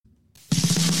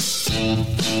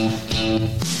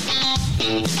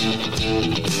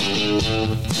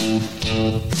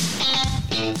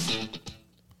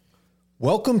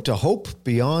Welcome to Hope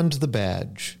Beyond the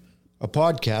Badge, a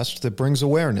podcast that brings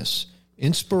awareness,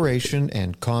 inspiration,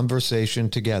 and conversation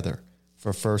together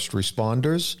for first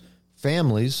responders,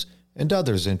 families, and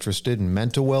others interested in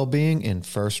mental well-being and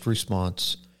first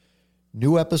response.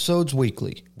 New episodes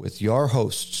weekly with your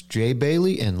hosts, Jay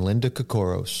Bailey and Linda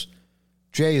Kokoros.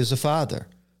 Jay is a father,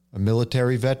 a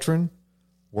military veteran,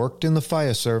 worked in the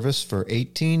fire service for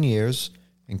 18 years,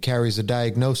 and carries a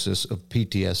diagnosis of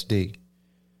PTSD.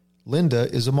 Linda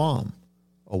is a mom,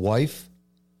 a wife,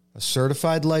 a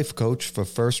certified life coach for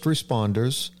first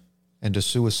responders, and a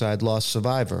suicide loss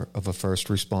survivor of a first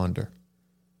responder.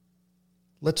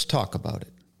 Let's talk about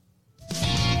it.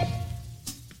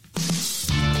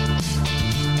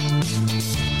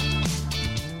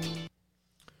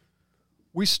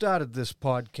 We started this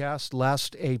podcast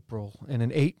last April, and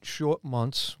in 8 short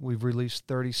months, we've released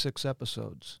 36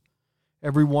 episodes.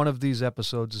 Every one of these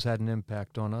episodes has had an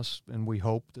impact on us, and we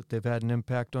hope that they've had an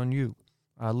impact on you,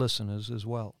 our listeners, as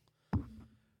well.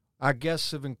 Our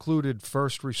guests have included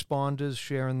first responders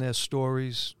sharing their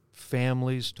stories,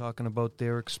 families talking about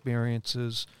their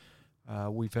experiences.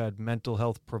 We've had mental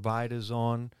health providers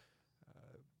on,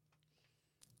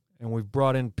 and we've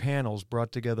brought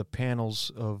together panels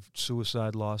of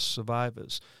suicide loss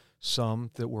survivors,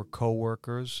 some that were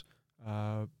coworkers,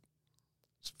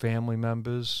 family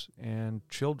members, and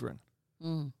children.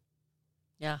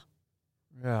 Yeah.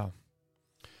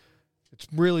 It's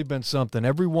really been something.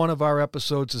 Every one of our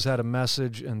episodes has had a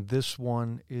message, and this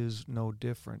one is no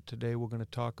different. Today we're going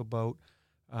to talk about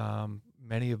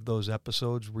many of those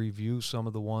episodes, review some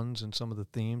of the ones and some of the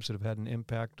themes that have had an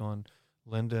impact on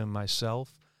Linda and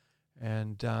myself.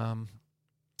 And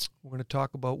we're going to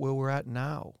talk about where we're at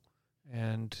now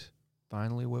and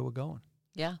finally where we're going.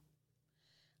 Yeah,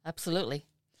 absolutely.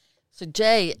 So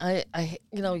Jay,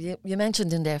 you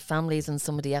mentioned in there families in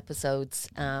some of the episodes,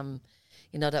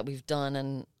 that we've done,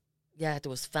 and yeah,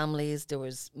 there was families, there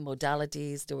was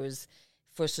modalities, there was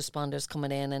first responders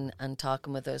coming in and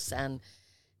talking with us. And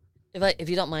if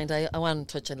you don't mind, I want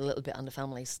to touch a little bit on the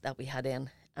families that we had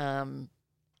in.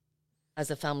 As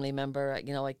a family member, I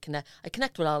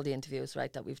connect with all the interviews,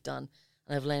 right, that we've done,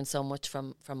 and I've learned so much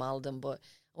from all of them. But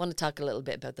I want to talk a little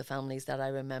bit about the families that I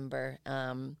remember.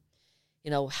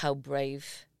 How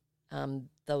brave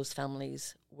those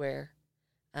families were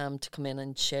to come in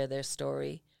and share their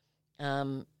story,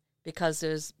 because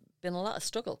there's been a lot of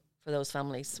struggle for those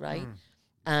families, right?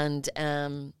 And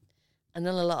then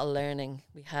a lot of learning.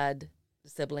 We had the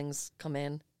siblings come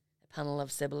in, a panel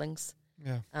of siblings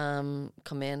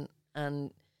come in,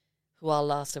 and who all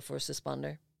lost a first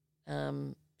responder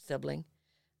sibling,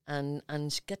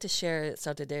 and get to share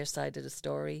sort of their side of the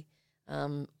story.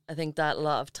 I think that a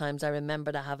lot of times I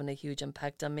remember that having a huge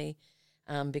impact on me,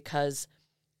 because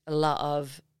a lot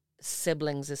of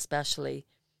siblings, especially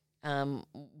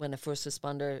when a first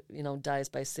responder, dies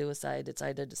by suicide, it's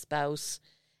either the spouse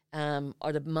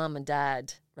or the mom and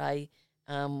dad, right?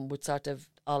 With sort of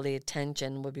all the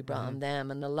attention would be brought on them.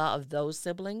 And a lot of those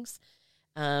siblings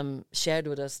shared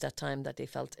with us that time that they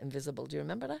felt invisible. Do you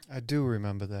remember that? I do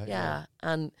remember that. Yeah.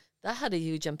 And that had a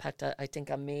huge impact, I think,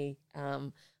 on me,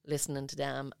 listening to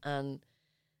them and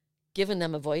giving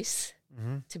them a voice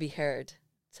to be heard,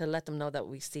 to let them know that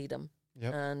we see them,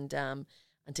 and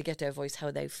to get their voice,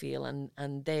 how they feel,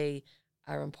 and they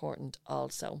are important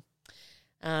also.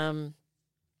 I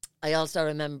also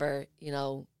remember,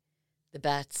 the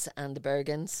Betts and the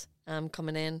Bergens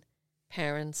coming in,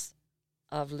 parents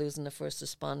of losing the first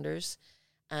responders.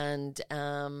 And,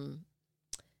 I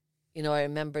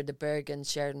remember the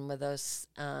Bergens sharing with us,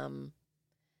 that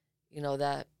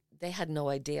they had no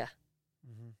idea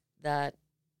that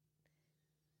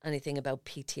anything about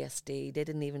PTSD. They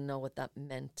didn't even know what that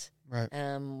meant, right?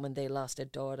 When they lost their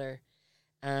daughter.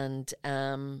 And,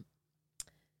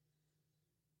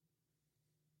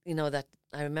 that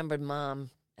I remembered Mom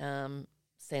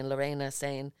Lorena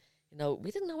saying,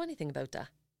 we didn't know anything about that.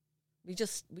 We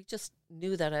just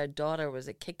knew that our daughter was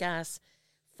a kick-ass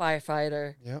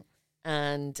firefighter. Yep.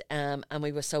 And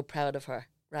we were so proud of her,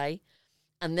 right?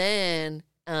 And then,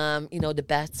 the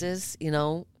Bettses,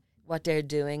 what they're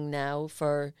doing now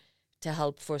to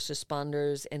help first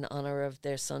responders in honor of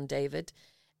their son, David.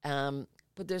 But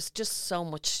there's just so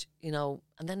much, and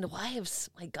then the wives,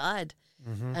 my God.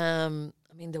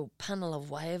 The panel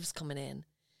of wives coming in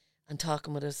and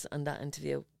talking with us on that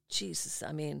interview. Jesus,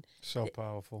 so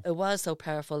powerful. It was so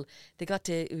powerful. We got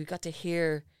to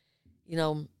hear,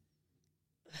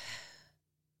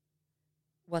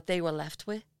 what they were left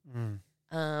with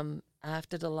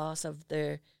after the loss of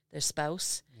their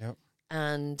spouse. Yep.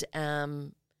 And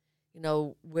you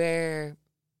know, where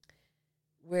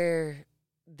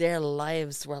their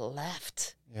lives were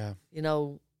left. Yeah. You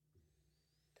know,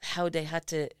 how they had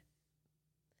to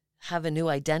have a new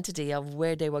identity of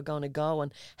where they were going to go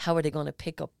and how are they going to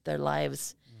pick up their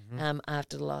lives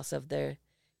after the loss of their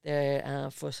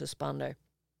first responder.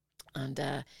 And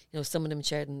you know, some of them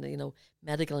shared, you know,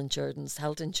 medical insurance,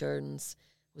 health insurance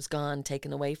was gone,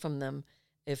 taken away from them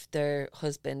if their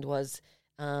husband was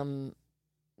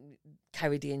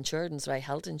carried the insurance, right,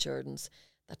 health insurance.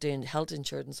 That the health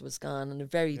insurance was gone, and a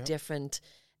very different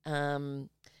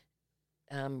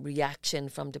reaction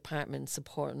from departments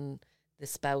supporting the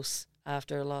spouse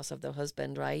after a loss of their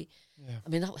husband, right? Yeah. I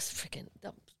mean, that was freaking.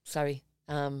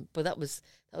 But that was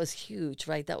huge,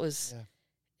 right? That was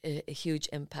a huge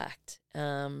impact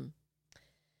on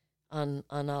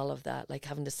all of that. Like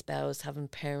having the spouse, having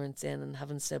parents in, and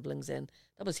having siblings in.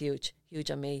 That was huge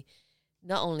on me.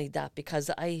 Not only that,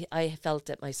 because I felt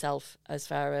it myself as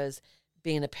far as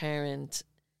being a parent.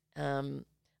 I mean,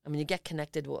 you get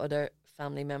connected with other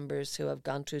family members who have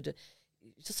gone through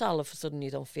just all of a sudden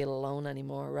you don't feel alone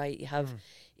anymore, right? You have,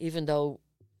 even though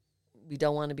we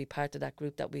don't want to be part of that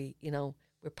group that we're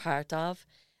part of,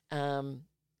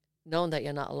 knowing that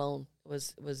you're not alone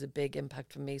was a big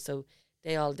impact for me. So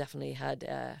they all definitely had,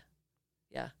 that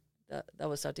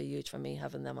was sort of huge for me,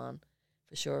 having them on,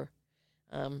 for sure.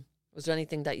 Was there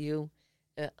anything that you,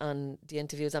 on the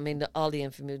interviews, I mean, all the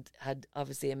interviews had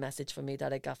obviously a message for me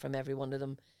that I got from every one of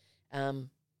them.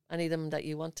 Any of them that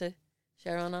you want to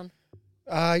share on?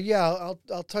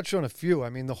 I'll touch on a few. I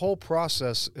mean, the whole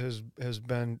process has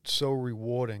been so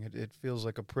rewarding. It feels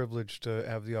like a privilege to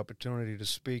have the opportunity to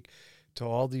speak to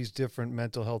all these different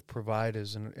mental health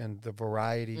providers and the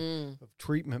variety of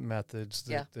treatment methods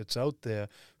that's out there.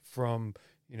 From,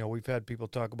 you know, we've had people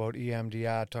talk about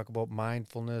EMDR, talk about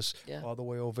mindfulness, all the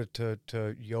way over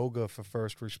to yoga for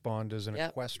first responders and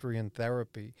equestrian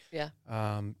therapy. Yeah.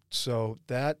 So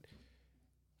that,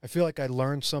 I feel like I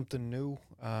learned something new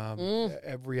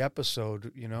every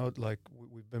episode. You know, like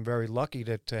we've been very lucky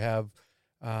to have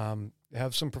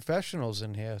some professionals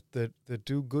in here that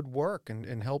do good work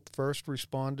and help first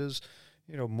responders,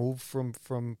 you know, move from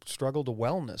struggle to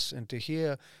wellness, and to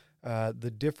hear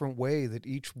the different way that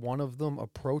each one of them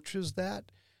approaches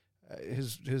that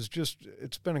has just,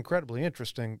 it's been incredibly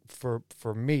interesting for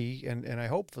me and I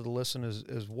hope for the listeners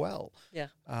as well. Yeah.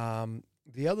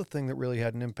 The other thing that really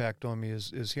had an impact on me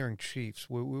is hearing chiefs.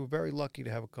 We were very lucky to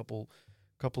have a couple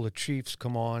of chiefs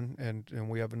come on, and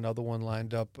we have another one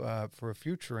lined up for a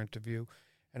future interview.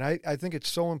 And I think it's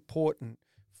so important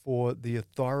for the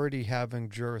authority having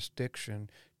jurisdiction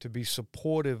to be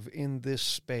supportive in this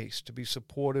space, to be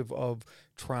supportive of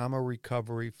trauma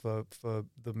recovery for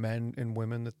the men and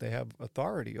women that they have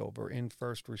authority over in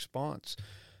first response.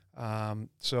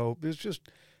 So it's just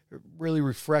really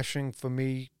refreshing for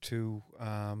me to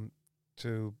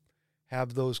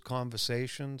have those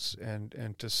conversations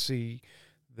and to see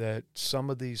that some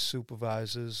of these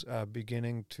supervisors are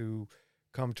beginning to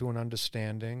come to an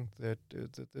understanding that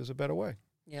there's a better way.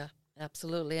 Yeah,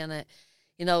 absolutely. And I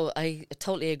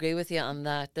totally agree with you on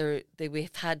that.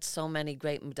 We've had so many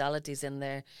great modalities in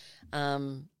there.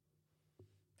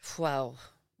 Wow.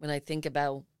 When I think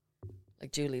about,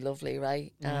 like, Julie Lovely,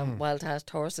 right? Wild Heart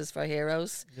Horses for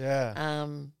Heroes. Yeah.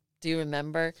 Do you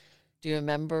remember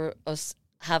us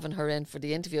having her in for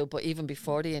the interview, but even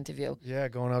before the interview? Yeah,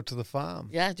 going out to the farm.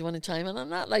 Yeah, do you want to chime in on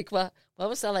that? Like, what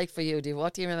was that like for you?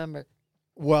 What do you remember?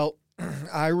 Well,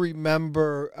 I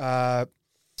remember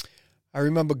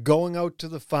going out to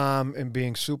the farm and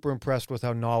being super impressed with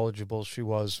how knowledgeable she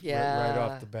was right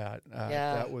off the bat.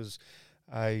 That was,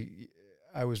 I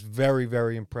was very,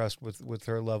 very impressed with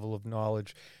her level of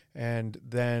knowledge. And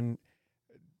then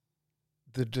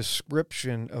the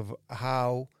description of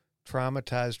how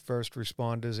traumatized first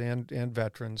responders and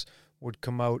veterans would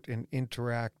come out and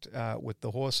interact with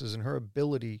the horses, and her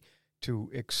ability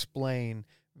to explain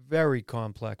very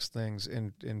complex things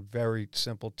in very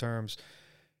simple terms.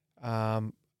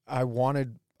 I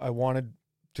wanted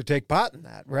to take part in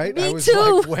that, right? Me I was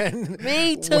too. like, when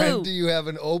do you have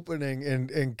an opening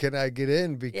and can I get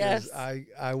in? Because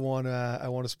I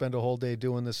wanna spend a whole day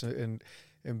doing this and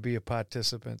be a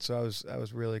participant. So I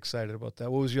was really excited about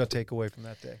that. What was your takeaway from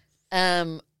that day?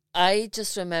 I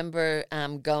just remember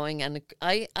going, and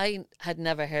I had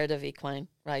never heard of equine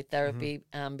therapy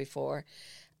before,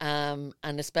 and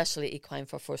especially equine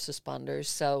for first responders.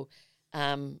 So,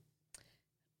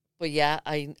 but yeah,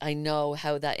 I know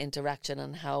how that interaction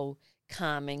and how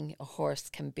calming a horse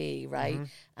can be, right?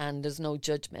 And there's no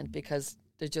judgment because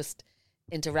they're just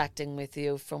interacting with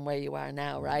you from where you are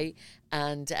now, right?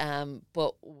 And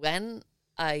but when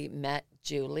I met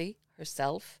Julie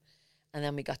herself, and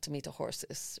then we got to meet the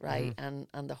horses, right?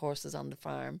 And the horses on the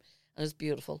farm, and it was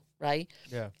beautiful, right?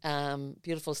 Yeah.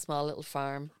 Beautiful small little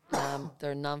farm.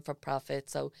 They're non-for-profit,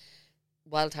 so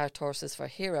Wild Heart Horses for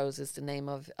Heroes is the name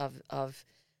of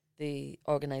the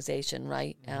organization,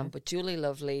 right? But Julie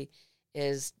Lovely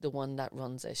is the one that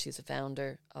runs it. She's a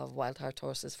founder of Wild Heart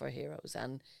Horses for Heroes,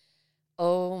 and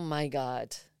oh my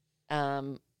God,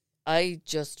 I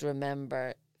just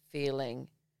remember feeling,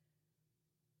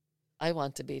 I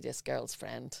want to be this girl's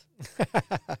friend.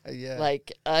 Yeah.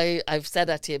 Like I've said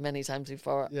that to you many times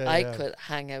before. Yeah, I yeah. could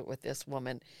hang out with this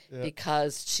woman Yeah.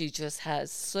 because she just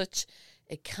has such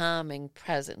a calming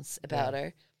presence about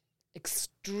her.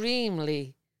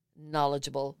 Extremely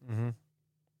knowledgeable,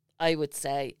 I would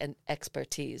say, and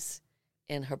expertise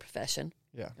in her profession.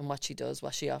 Yeah. And what she does,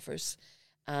 what she offers.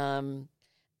 And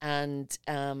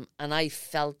I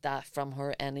felt that from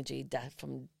her energy, that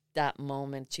from that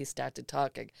moment she started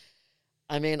talking.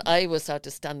 I mean, I was sort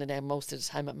of standing there most of the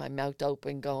time with my mouth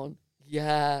open going,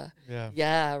 yeah,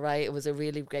 right. It was a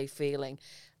really great feeling.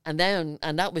 And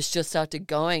that was just sort of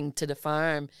going to the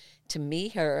farm to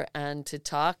meet her and to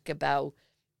talk about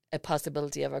a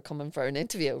possibility of her coming for an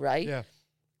interview, right? Yeah.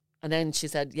 And then she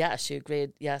said, yeah, she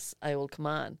agreed, yes, I will come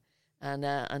on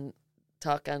and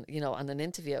talk on, on an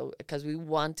interview, because we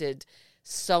wanted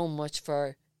so much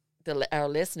for our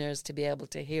listeners to be able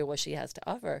to hear what she has to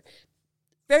offer.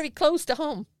 Very close to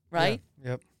home, right?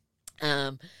 Yeah. Yep.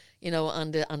 On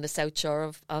the south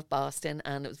shore of Boston,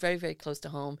 and it was very, very close to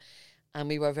home. And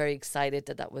we were very excited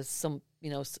that was some,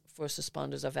 first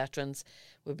responders or veterans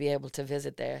would be able to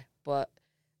visit there.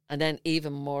 And then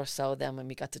even more so then when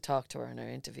we got to talk to her in her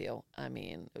interview, I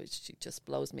mean, she just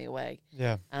blows me away.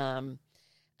 Yeah. I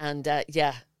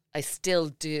still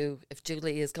do, if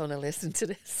Julie is going to listen to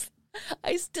this,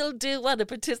 I still do want to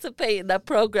participate in that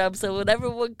program. So whenever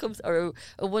one comes, or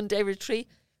a one-day retreat,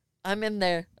 I'm in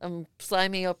there. I'm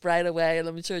signing up right away, and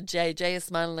I'm sure Jay is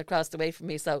smiling across the way from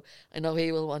me, so I know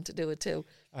he will want to do it too.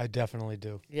 I definitely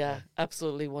do. Yeah,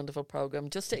 absolutely wonderful program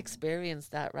just to experience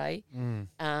that, right?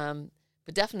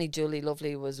 But definitely Julie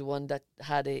Lovely was one that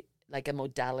had a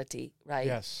modality, right?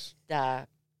 Yes. That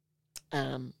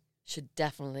should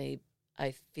definitely,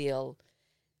 I feel,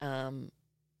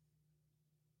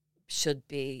 should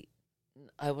be,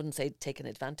 I wouldn't say taken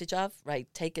advantage of, right?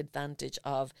 Take advantage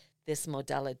of this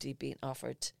modality being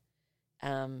offered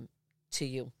to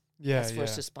you as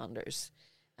first responders.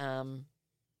 And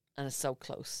it's so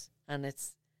close. And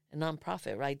it's a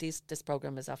non-profit, right? This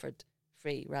program is offered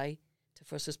free, right, to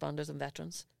first responders and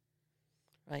veterans,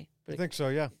 right? But I think so,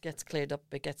 yeah. It gets cleared up.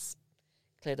 It gets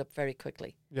cleared up very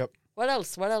quickly. Yep. What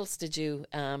else? What else did you,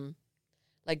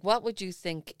 what would you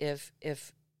think if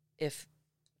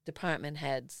department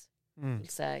heads, we'll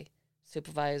say,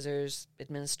 supervisors,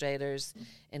 administrators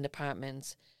in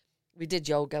departments, we did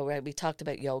yoga, right? We talked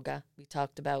about yoga. We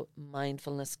talked about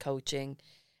mindfulness coaching,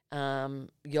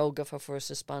 yoga for first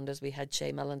responders. We had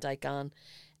Shay Mellendike on.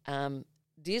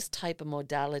 These type of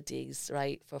modalities,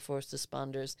 right, for first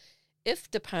responders,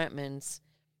 if departments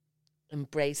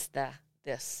embrace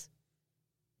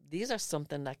these are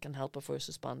something that can help a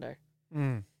first responder.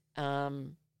 And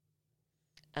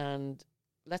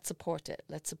let's support it.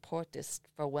 Let's support this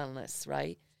for wellness,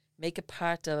 right? Make it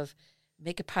part of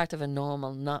a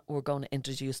normal, not we're going to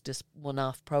introduce this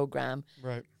one-off program.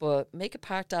 Right. But make it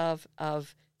part of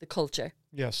the culture.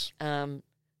 Yes.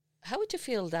 How would you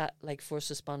feel that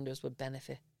first responders would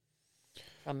benefit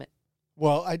from it?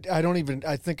 Well, I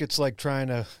think it's like trying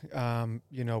to,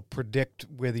 predict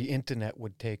where the internet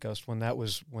would take us when that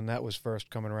was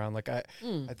first coming around. I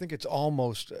think it's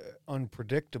almost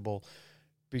unpredictable,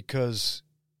 because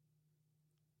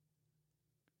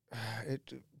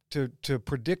to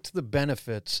predict the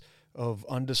benefits of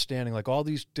understanding all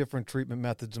these different treatment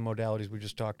methods and modalities we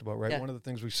just talked about, right? Yeah. One of the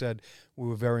things we said we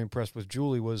were very impressed with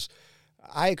Julie was,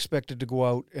 I expected to go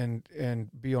out and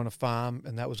be on a farm,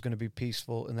 and that was going to be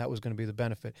peaceful, and that was going to be the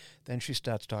benefit. Then she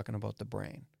starts talking about the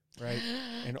brain, right?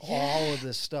 And all of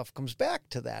this stuff comes back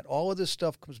to that. All of this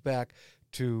stuff comes back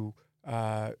to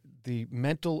the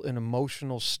mental and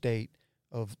emotional state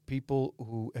of people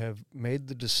who have made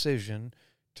the decision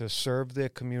to serve their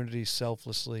communities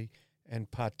selflessly and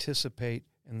participate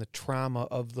in the trauma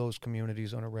of those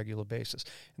communities on a regular basis.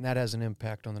 And that has an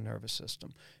impact on the nervous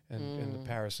system and the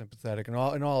parasympathetic and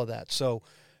all of that. So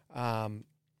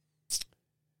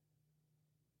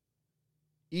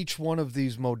each one of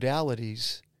these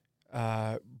modalities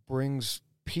brings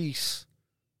peace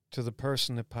to the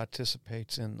person that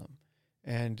participates in them.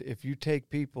 And if you take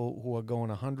people who are going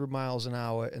 100 miles an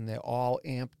hour and they're all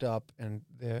amped up and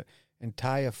their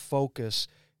entire focus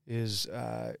is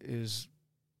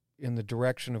in the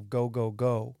direction of go, go,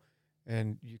 go,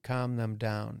 and you calm them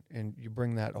down and you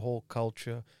bring that whole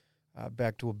culture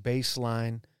back to a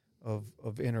baseline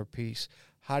of inner peace,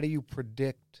 how do you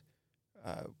predict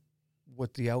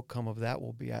what the outcome of that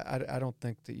will be? I don't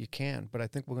think that you can, but I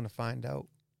think we're going to find out.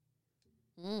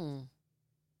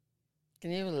 Can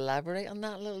you elaborate on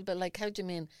that a little bit? Like, how do you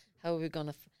mean? How are we going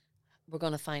to? We're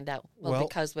going to find out. Well,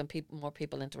 because when more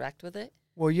people interact with it.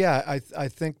 Well, yeah, I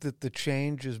think that the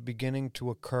change is beginning to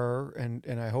occur,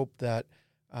 and I hope that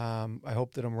I'm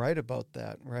right about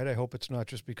that. Right, I hope it's not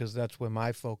just because that's where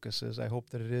my focus is. I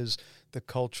hope that it is the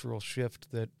cultural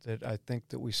shift that I think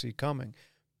that we see coming.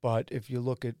 But if you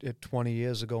look at 20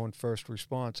 years ago in first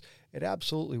response, it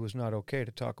absolutely was not okay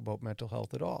to talk about mental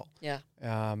health at all. Yeah.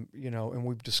 And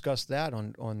we've discussed that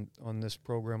on this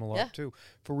program a lot too,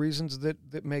 for reasons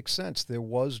that make sense. There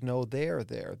was no there.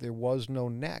 There was no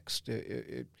next.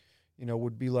 It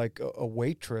would be like a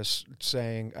waitress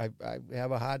saying, I have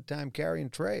a hard time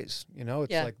carrying trays.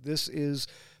 It's like, this is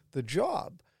the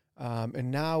job. And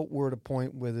now we're at a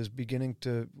point where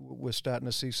we're starting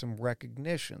to see some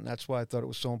recognition. That's why I thought it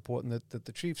was so important that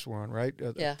the Chiefs were on, right?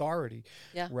 Authority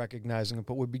recognizing it.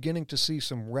 But we're beginning to see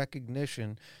some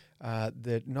recognition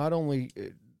that not only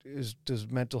does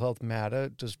mental health matter,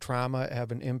 does trauma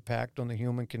have an impact on the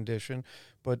human condition,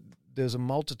 but there's a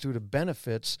multitude of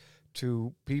benefits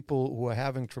to people who are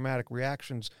having traumatic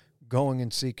reactions going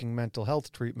and seeking mental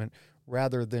health treatment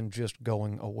rather than just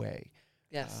going away.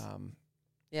 Yes.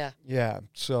 Yeah.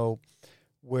 So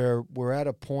we're at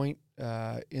a point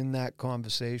in that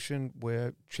conversation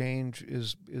where change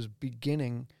is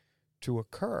beginning to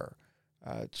occur.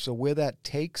 So where that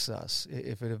takes us,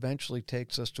 if it eventually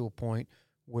takes us to a point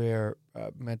where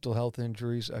mental health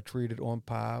injuries are treated on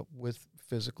par with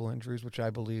physical injuries, which I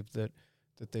believe that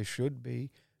they should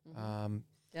be,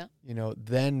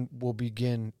 then we'll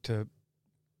begin to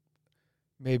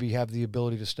maybe have the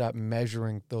ability to stop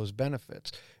measuring those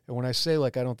benefits. And when I say, I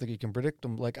don't think you can predict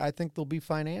them, I think they'll be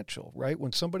financial, right?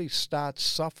 When somebody starts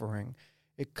suffering,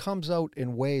 it comes out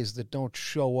in ways that don't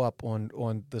show up on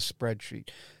the spreadsheet.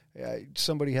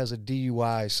 Somebody has a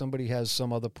DUI, somebody has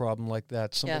some other problem like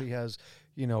that, somebody has,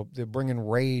 they're bringing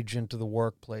rage into the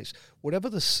workplace. Whatever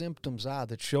the symptoms are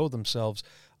that show themselves,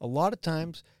 a lot of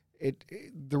times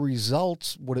the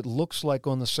results, what it looks like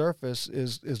on the surface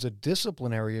is a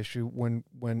disciplinary issue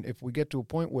if we get to a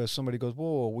point where somebody goes,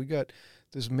 whoa, we got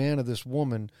this man or this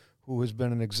woman who has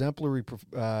been an exemplary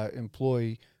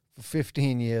employee for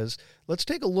 15 years. Let's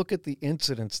take a look at the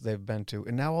incidents they've been to.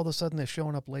 And now all of a sudden they're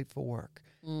showing up late for work.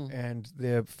 And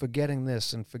they're forgetting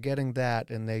this and forgetting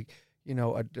that. And they,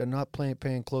 are not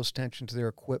paying close attention to their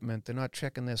equipment. They're not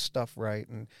checking their stuff right.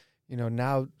 And,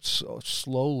 now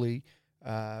slowly...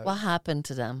 what happened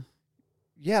to them?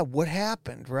 Yeah, what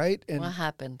happened, right? And what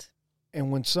happened? And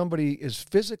when somebody is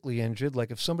physically injured,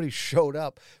 like if somebody showed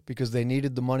up because they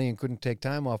needed the money and couldn't take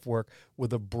time off work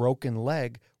with a broken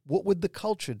leg, what would the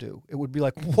culture do? It would be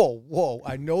like, whoa,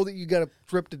 I know that you got a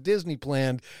trip to Disney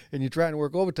planned and you're trying to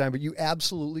work overtime, but you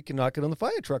absolutely cannot get on the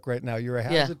fire truck right now. You're a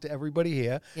hazard to everybody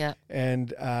here. Yeah.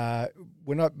 And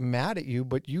we're not mad at you,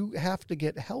 but you have to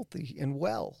get healthy and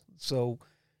well. So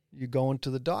you're going to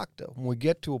the doctor. When we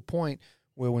get to a point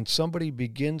where when somebody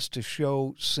begins to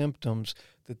show symptoms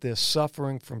that they're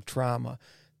suffering from trauma,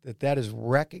 that is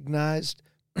recognized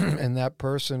and that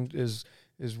person is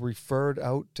referred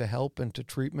out to help and to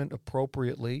treatment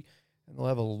appropriately, and they'll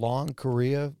have a long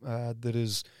career that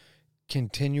is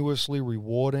continuously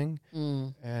rewarding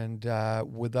and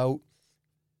without,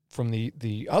 from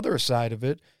the other side of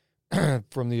it,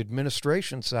 from the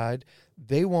administration side,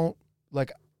 they won't,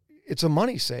 it's a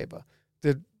money saver.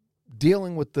 They're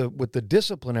dealing with the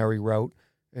disciplinary route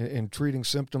and treating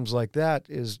symptoms like that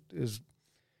is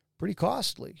pretty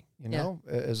costly,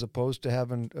 as opposed to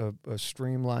having a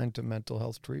streamlined to mental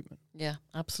health treatment. Yeah,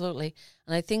 absolutely.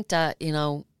 And I think that,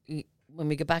 when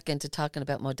we get back into talking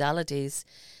about modalities,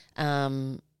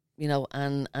 and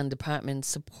departments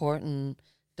supporting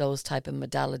those type of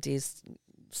modalities,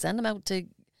 send them out to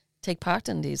take part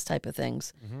in these type of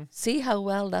things. Mm-hmm. See how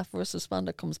well that first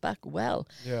responder comes back well.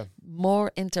 Yeah.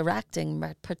 More interacting,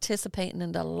 more participating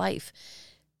in their life,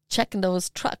 checking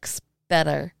those trucks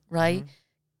better, right? Mm-hmm.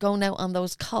 Going out on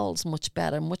those calls much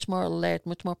better, much more alert,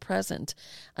 much more present.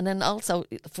 And then also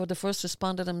for the first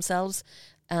responder themselves,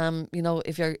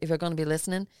 if you're going to be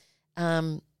listening,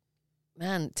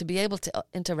 to be able to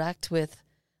interact with,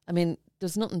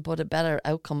 there's nothing but a better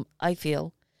outcome, I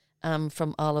feel,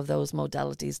 from all of those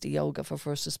modalities, the yoga for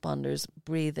first responders,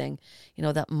 breathing,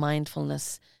 that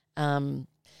mindfulness,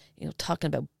 talking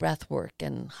about breath work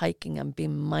and hiking and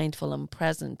being mindful and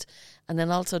present. And then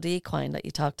also the equine that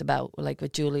you talked about, like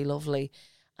with Julie Lovely.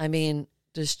 I mean,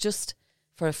 there's just,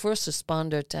 for a first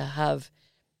responder to have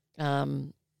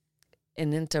an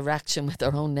interaction with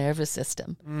their own nervous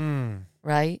system,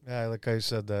 right? Yeah, like I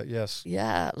said that, yes.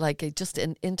 Yeah, like just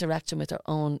an interaction with their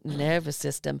own nervous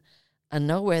system and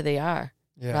know where they are,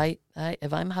 right?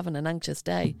 If I'm having an anxious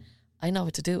day, I know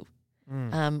what to do.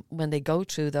 When they go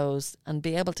through those, and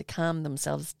be able to calm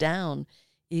themselves down,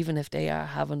 even if they are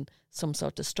having some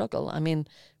sort of struggle. I mean,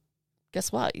 guess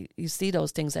what? You see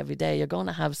those things every day. You're going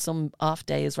to have some off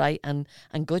days, right, and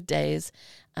good days,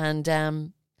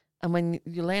 and when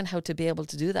you learn how to be able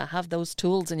to do that, have those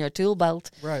tools in your tool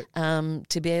belt, right,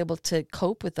 to be able to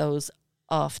cope with those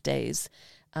off days.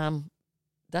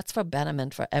 That's for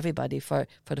betterment for everybody, for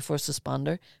the first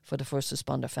responder, for the first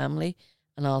responder family,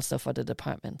 and also for the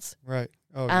departments. Right.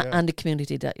 Oh, And the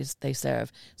community that they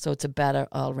serve. So it's a better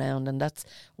all round. And that's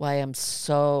why I'm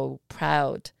so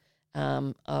proud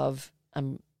I'm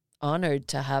honoured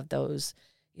to have those,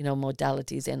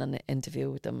 modalities in an interview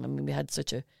with them. I mean, we had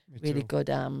such a really good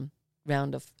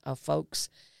round of folks.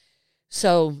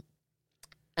 So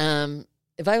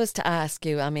if I was to ask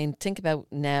you, I mean, think about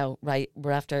now, right,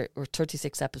 we're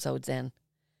 36 episodes in.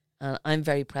 I'm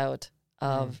very proud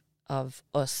of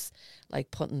us, like,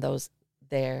 putting those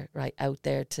there, right, out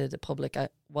there to the public.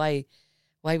 Why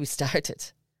we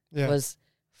started was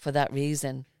for that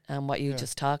reason. And what you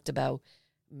just talked about,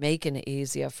 making it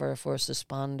easier for a first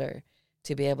responder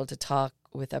to be able to talk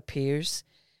with our peers,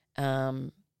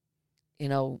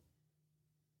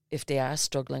 if they are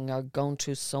struggling or going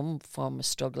through some form of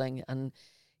struggling. And,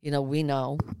 we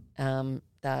know that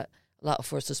a lot of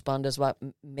first responders, what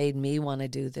made me want to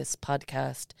do this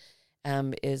podcast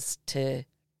is to,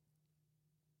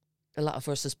 a lot of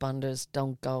first responders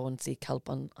don't go and seek help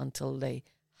until they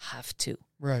have to.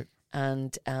 Right.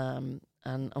 And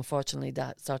unfortunately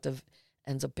that sort of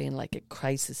ends up being like a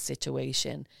crisis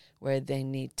situation where they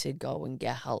need to go and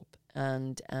get help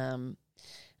and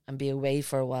be away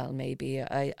for a while, maybe.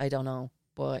 I don't know.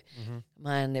 But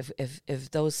man,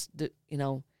 if those, I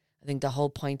think the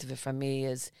whole point of it for me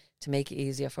is to make it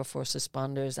easier for first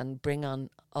responders and bring on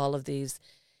all of these,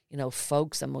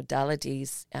 folks and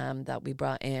modalities that we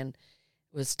brought in,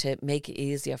 was to make it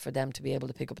easier for them to be able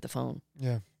to pick up the phone.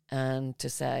 Yeah. And to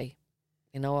say,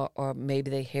 or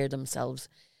maybe they hear themselves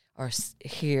or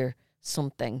hear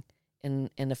something in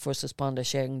a first responder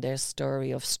sharing their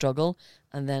story of struggle,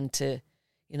 and then to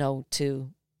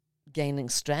gaining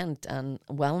strength and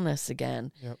wellness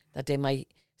again, that they might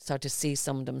start to see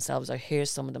some of themselves or hear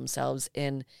some of themselves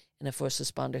in a first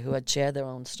responder who had shared their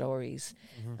own stories,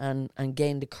 and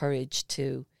gain the courage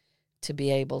to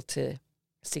be able to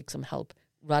seek some help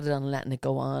rather than letting it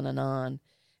go on and on,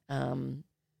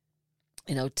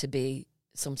 to be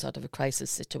some sort of a crisis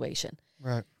situation.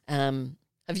 Right.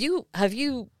 Have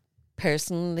you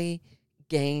personally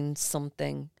gained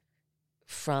something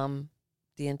from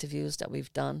the interviews that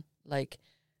we've done? Like,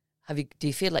 do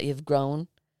you feel like you've grown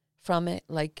from it,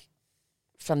 like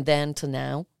from then to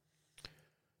now?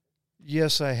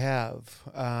 Yes, I have.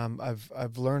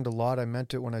 I've learned a lot. I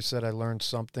meant it when I said I learned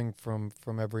something from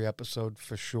every episode,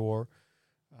 for sure.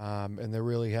 And there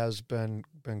really has been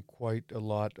quite a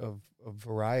lot of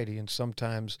variety. And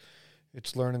sometimes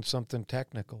it's learning something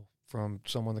technical from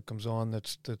someone that comes on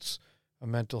that's a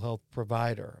mental health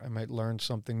provider. I might learn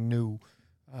something new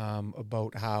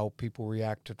about how people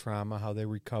react to trauma, how they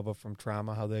recover from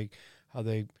trauma, how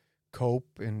they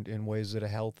cope in ways that are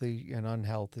healthy and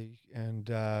unhealthy. And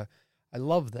I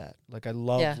love that. Like, I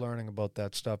love learning about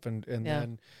that stuff. And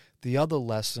then the other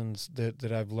lessons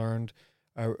that I've learned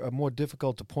are more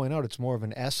difficult to point out. It's more of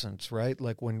an essence, right?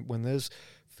 Like when there's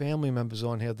family members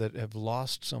on here that have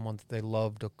lost someone that they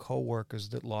loved, or coworkers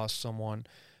that lost someone,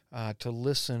 to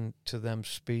listen to them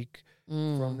speak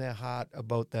from their heart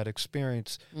about that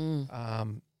experience.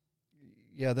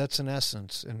 That's an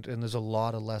essence. And there's a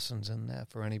lot of lessons in that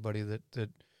for anybody that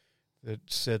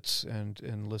sits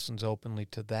and listens openly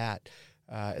to that.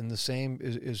 And the same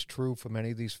is true for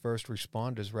many of these first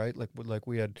responders, right? Like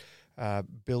we had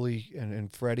Billy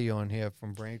and Freddie on here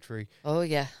from Braintree. Oh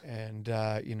yeah. And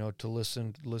to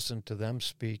listen to them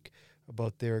speak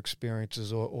about their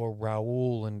experiences, or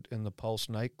Raul in the Pulse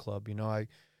nightclub. I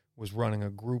was running a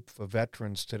group for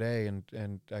veterans today,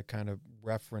 and I kind of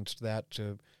referenced that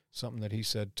to something that he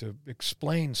said to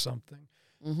explain something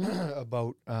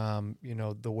about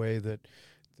the way that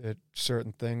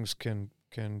certain things can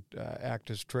can act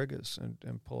as triggers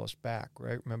and pull us back,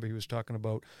 right? Remember he was talking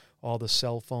about all the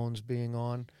cell phones being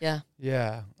on? Yeah.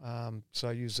 Yeah. So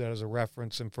I use that as a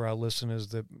reference. And for our listeners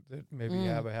that maybe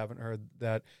haven't heard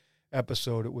that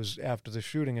episode, it was after the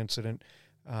shooting incident,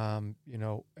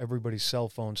 everybody's cell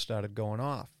phone started going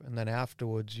off. And then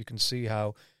afterwards, you can see how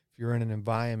if you're in an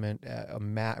environment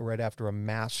right after a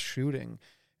mass shooting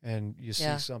and you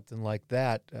see something like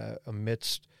that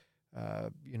amidst,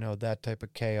 that type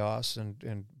of chaos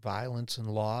and violence and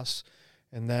loss.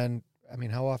 And then, I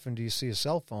mean, how often do you see a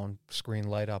cell phone screen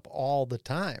light up? All the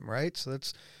time, right? So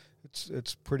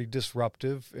it's pretty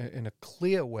disruptive in a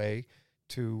clear way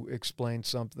to explain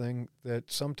something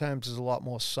that sometimes is a lot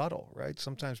more subtle, right?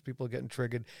 Sometimes people are getting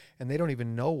triggered and they don't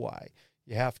even know why.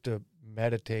 You have to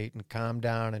meditate and calm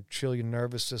down and chill your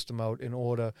nervous system out in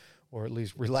order, or at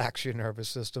least relax your nervous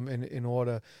system in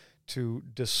order to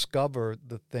discover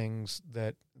the things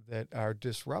that are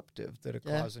disruptive, that are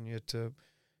causing you to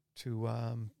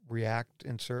react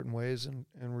in certain ways and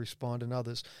respond in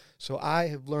others. So I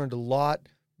have learned a lot.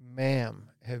 Ma'am,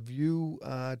 have you,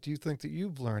 do you think that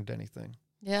you've learned anything?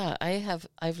 Yeah,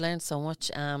 I've learned so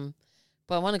much. But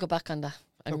I want to go back on that.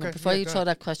 Okay. Before you throw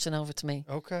that question over to me.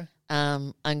 Okay.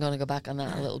 I'm going to go back on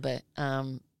that a little bit.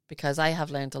 Because I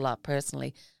have learned a lot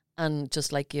personally. And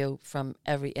just like you, from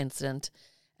every incident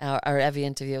or every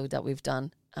interview that we've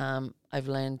done, I've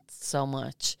learned so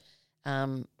much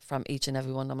from each and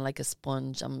every one. I'm like a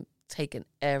sponge. I'm taking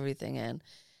everything in.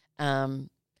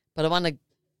 But I want to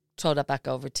throw that back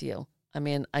over to you. I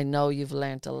mean, I know you've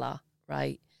learned a lot,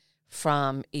 right,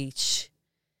 from each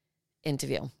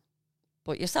interview.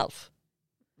 But yourself.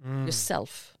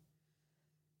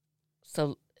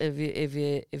 So if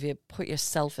you put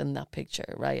yourself in that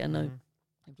picture, right? I know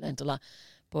I've learned a lot.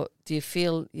 But do you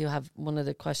feel you have, one of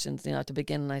the questions, at the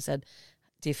beginning I said,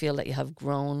 do you feel that you have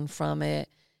grown from it?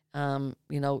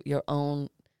 Your own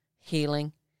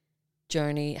healing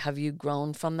journey, have you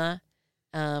grown from that?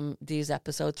 These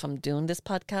episodes from doing this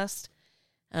podcast?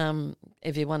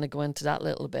 If you want to go into that a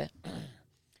little bit.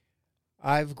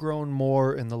 I've grown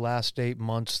more in the last 8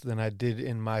 months than I did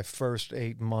in my first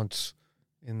 8 months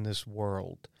in this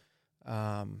world.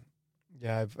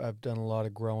 I've done a lot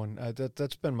of growing.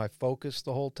 That's been my focus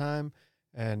the whole time,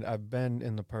 and I've been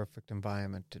in the perfect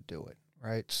environment to do it,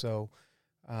 right? So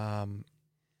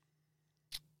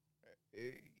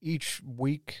each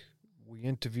week we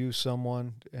interview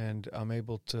someone, and I'm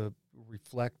able to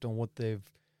reflect on what they've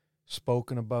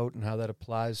spoken about and how that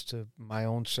applies to my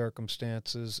own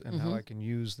circumstances and how I can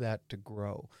use that to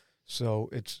grow. So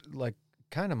it's like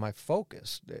kind of my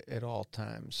focus at all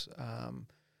times. I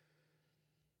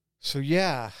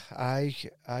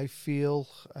feel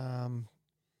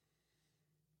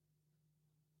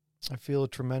a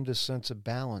tremendous sense of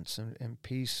balance and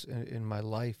peace in my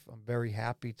life. I'm very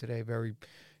happy today, very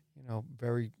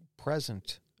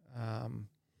present,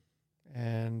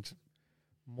 and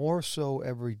more so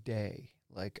every day.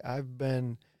 Like I've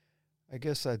been, I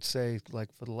guess I'd say,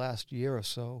 like for the last year or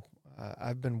so,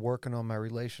 I've been working on my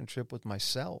relationship with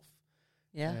myself.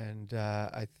 Yeah. And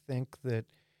I think that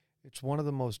it's one of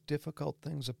the most difficult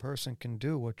things a person can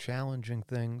do, or challenging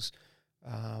things,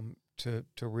 to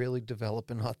really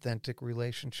develop an authentic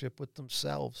relationship with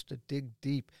themselves, to dig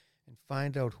deep and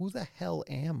find out, who the hell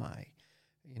am I?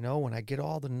 When I get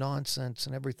all the nonsense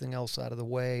and everything else out of the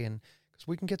way, and because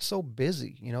we can get so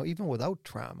busy, even without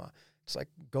trauma. It's like,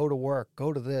 go to work,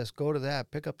 go to this, go to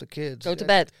that, pick up the kids. Go to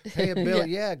bed. Pay a bill,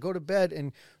 go to bed.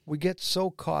 And we get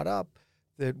so caught up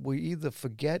that we either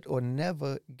forget or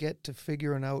never get to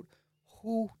figuring out,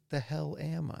 who the hell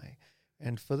am I?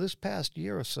 And for this past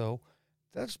year or so,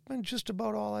 that's been just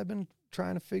about all I've been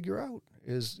trying to figure out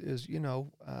is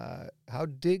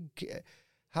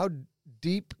how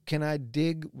deep can I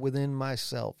dig within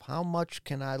myself? How much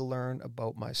can I learn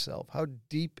about myself? How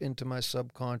deep into my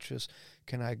subconscious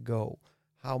can I go?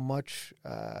 How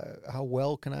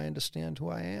well can I understand who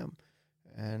I am?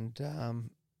 And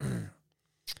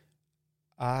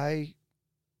I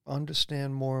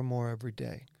understand more and more every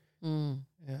day.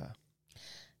 Yeah.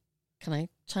 Can I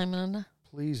chime in on that?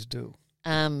 Please do.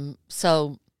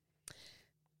 So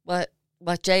what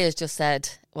Jay has just said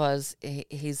was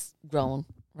he's grown,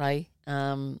 right?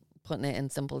 Putting it in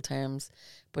simple terms,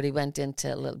 but he went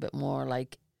into a little bit more,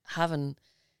 like having,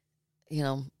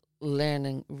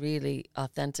 learning really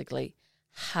authentically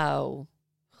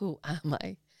who am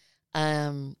I?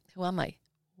 Who am I?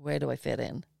 Where do I fit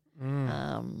in?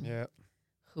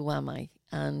 Who am I?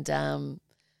 And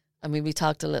we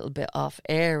talked a little bit off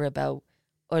air about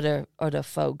other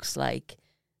folks, like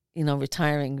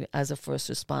retiring as a first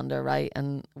responder, right?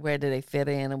 And where do they fit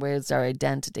in, and where's their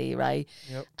identity, right?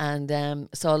 Yep. And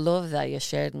so I love that you're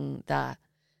sharing that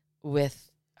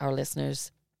with our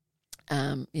listeners.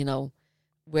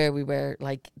 Where we were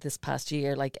like this past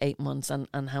year, like 8 months,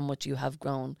 and how much you have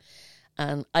grown.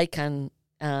 And I can,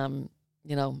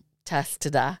 test to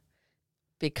that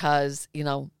because,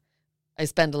 I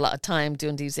spend a lot of time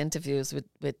doing these interviews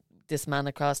with this man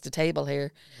across the table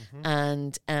here,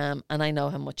 and I know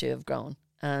how much you have grown,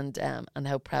 and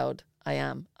how proud I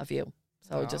am of you.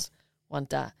 So I just want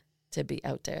that to be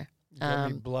out there. You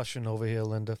got me blushing over here,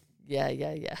 Linda.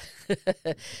 Yeah.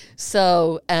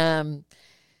 So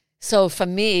for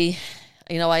me,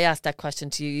 I asked that question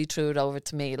to you. You threw it over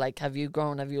to me. Like, have you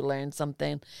grown? Have you learned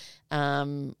something?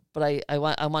 But I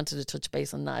wanted to touch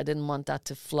base on that. I didn't want that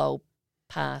to flow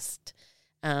past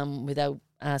without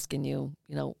asking you,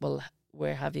 well,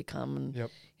 where have you come? And,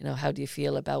 yep. How do you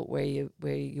feel about where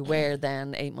you were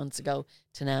then 8 months ago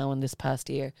to now in this past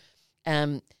year?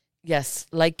 Yes,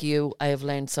 like you, I have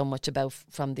learned so much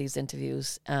from these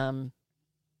interviews.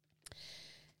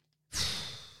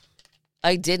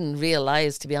 I didn't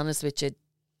realize, to be honest with you,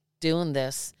 doing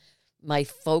this, my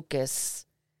focus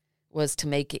was to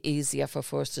make it easier for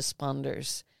first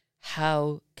responders.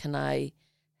 How can I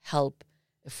help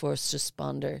a first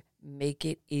responder make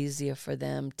it easier for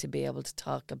them to be able to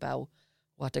talk about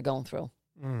what they're going through?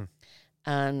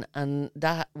 And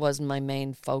that was my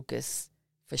main focus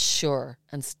for sure,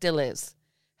 and still is.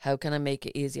 How can I make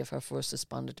it easier for a first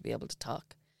responder to be able to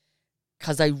talk?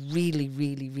 Because I really,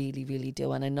 really, really, really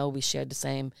do. And I know we share the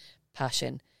same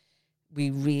passion.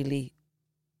 We really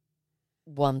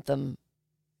want them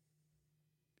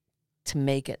to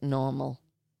make it normal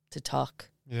to talk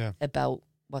about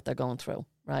what they're going through,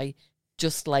 right?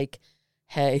 Just like,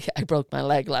 hey, I broke my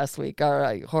leg last week, or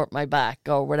I hurt my back,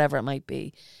 or whatever it might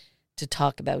be, to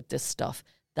talk about this stuff.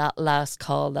 That last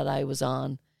call that I was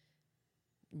on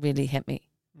really hit me.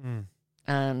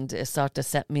 And it started to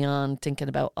set me on thinking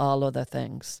about all other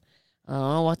things. I don't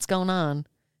know what's going on,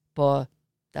 but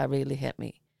that really hit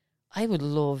me. I would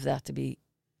love that to be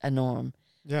a norm.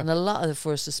 Yeah. And a lot of the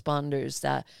first responders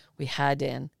that we had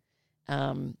in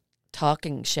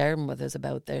sharing with us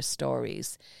about their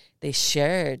stories, they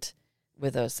shared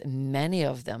with us, many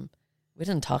of them, we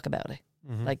didn't talk about it.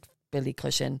 Like Billy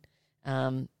Cushion,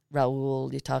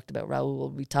 Raoul, you talked about Raoul.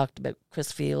 We talked about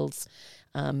Chris Fields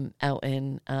out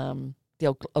in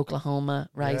the Oklahoma,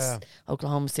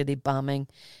 Oklahoma City bombing.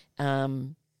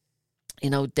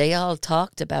 They all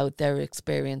talked about their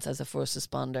experience as a first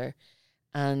responder,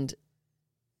 and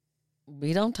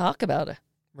we don't talk about it.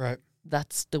 Right.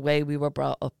 That's the way we were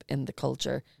brought up in the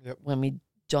culture when we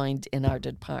joined in our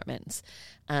departments.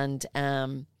 And,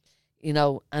 and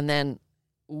then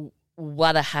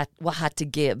what had to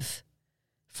give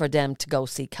for them to go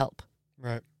seek help.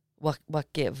 Right. What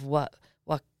give? What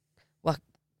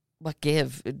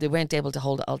give? They weren't able to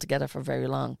hold it all together for very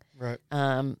long. Right.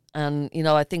 And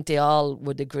I think they all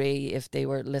would agree, if they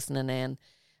were listening in,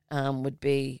 would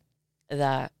be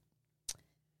that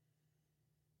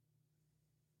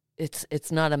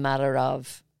it's not a matter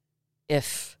of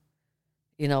if,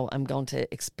 I'm going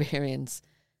to experience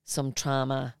some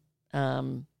trauma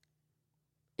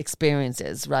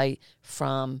experiences, right,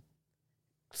 from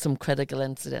some critical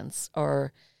incidents,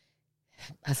 or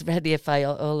as Reddy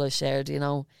Fiola shared, it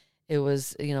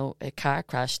was, a car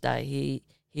crash that he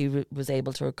was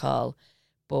able to recall.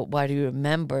 But what he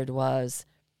remembered was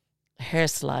a hair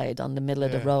slide on the middle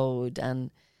of the road, and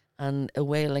a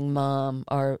wailing mom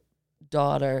or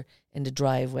daughter in the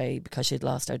driveway because she'd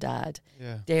lost her dad.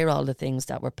 Yeah. They're all the things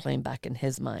that were playing back in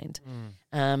his mind.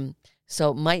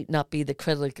 So it might not be the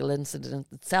critical incident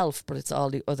itself, but it's all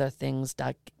the other things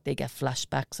that they get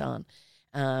flashbacks on,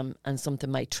 and something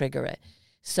might trigger it.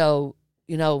 So,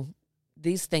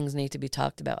 these things need to be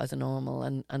talked about as a normal,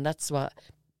 and that's what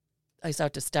I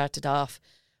started off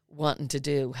wanting to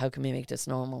do. How can we make this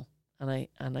normal? And I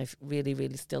really,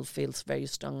 really still feel very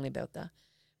strongly about that.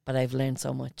 But I've learned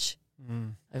so much.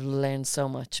 I've learned so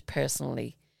much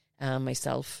personally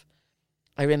myself.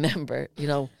 I remember,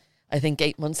 I think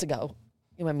 8 months ago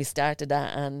when we started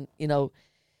that, and,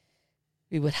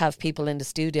 we would have people in the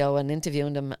studio and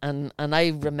interviewing them, and I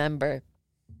remember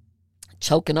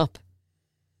choking up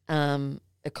a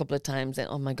couple of times, and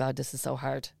oh my God, this is so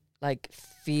hard. Like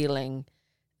feeling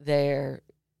their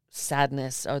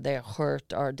sadness or their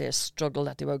hurt or their struggle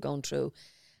that they were going through.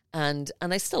 And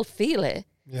I still feel it.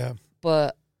 Yeah.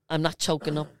 But I'm not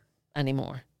choking up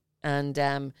anymore.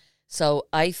 And so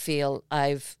I feel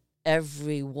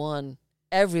everyone,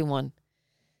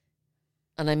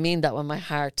 and I mean that with my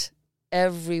heart,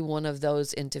 every one of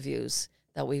those interviews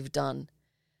that we've done,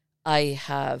 I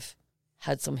have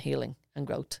had some healing and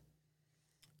growth.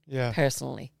 Yeah.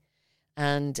 Personally.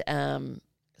 And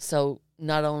so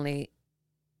not only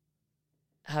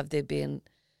have they been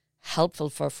helpful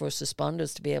for first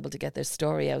responders to be able to get their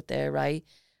story out there, right?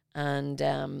 And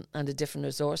the different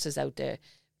resources out there.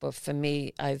 But for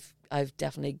me, I've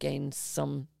definitely gained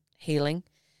some healing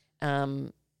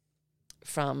from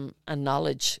a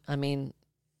knowledge. I mean,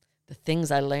 the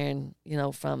things I learned, you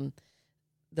know, from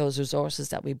those resources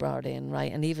that we brought in,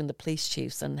 right? And even the police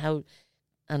chiefs and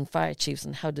fire chiefs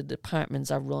and how the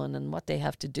departments are run and what they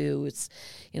have to do. It's,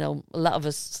 you know, a lot of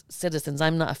us citizens,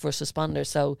 I'm not a first responder,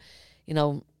 so, you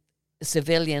know, a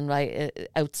civilian, right,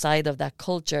 outside of that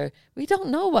culture, we don't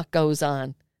know what goes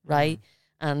on, right?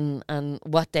 And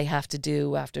what they have to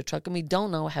do after truck, and we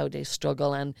don't know how they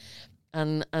struggle, and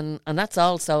that's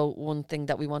also one thing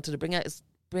that we wanted to bring out, is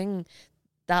bring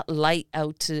that light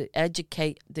out to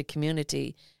educate the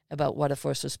community about what a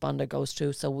first responder goes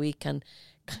through, so we can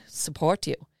support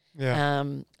you,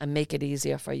 and make it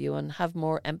easier for you, and have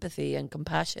more empathy and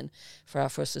compassion for our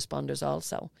first responders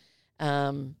also.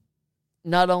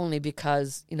 Not only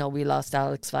because, you know, we lost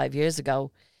Alex 5 years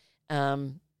ago,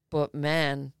 but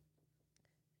man,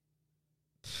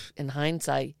 in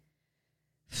hindsight,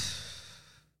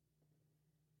 if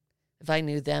I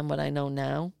knew then what I know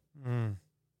now,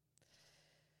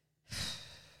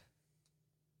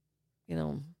 you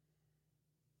know,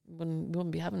 we wouldn't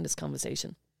be having this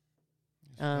conversation.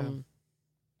 You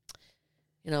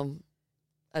know,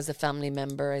 as a family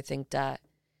member, I think that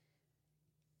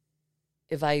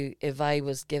if I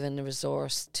was given a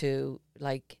resource to,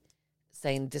 like,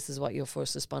 saying this is what your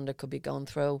first responder could be going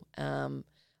through,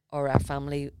 or our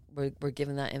family were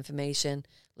given that information,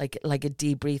 like a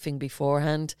debriefing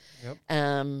beforehand,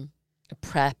 a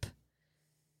prep.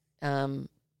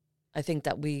 I think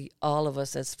that all of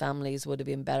us as families would have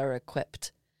been better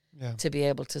equipped to be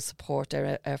able to support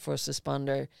our first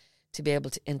responder, to be able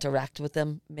to interact with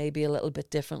them maybe a little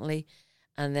bit differently,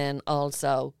 and then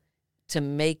also to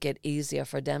make it easier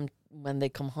for them when they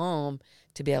come home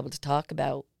to be able to talk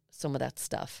about some of that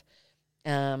stuff,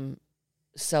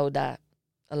 so that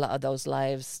a lot of those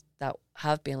lives that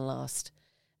have been lost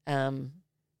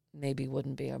maybe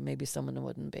wouldn't be, or maybe someone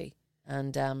wouldn't be.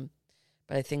 And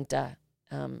but I think that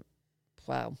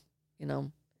wow, you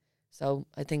know, so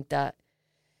I think that,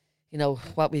 you know,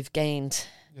 what we've gained,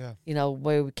 you know,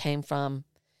 where we came from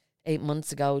 8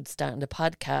 months ago starting the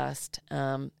podcast,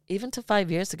 even to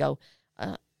 5 years ago,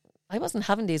 I wasn't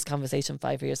having these conversations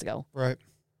 5 years ago. Right.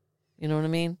 You know what I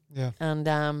mean? Yeah.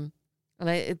 And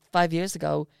 5 years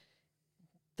ago,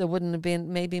 there wouldn't have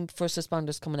been maybe first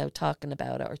responders coming out talking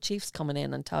about it, or chiefs coming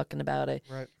in and talking about it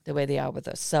the way they are with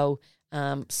us. So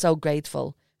so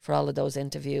grateful for all of those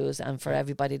interviews, and for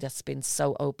everybody that's been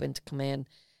so open to come in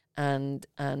and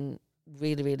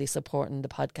really, really supporting the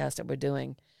podcast that we're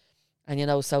doing. And, you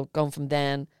know, so going from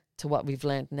then to what we've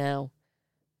learned now,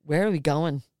 where are we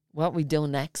going? What are we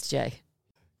doing next, Jay?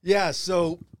 Yeah,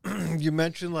 so you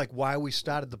mentioned like why we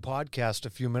started the podcast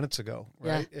a few minutes ago,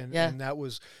 right? And that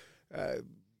was,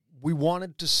 we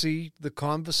wanted to see the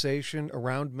conversation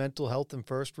around mental health and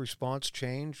first response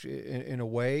change in a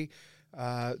way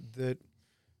that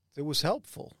was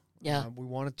helpful. Yeah, we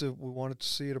wanted to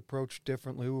see it approached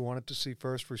differently. We wanted to see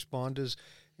first responders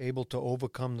able to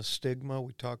overcome the stigma.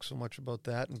 We talk so much about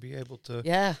that, and be able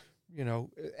to, you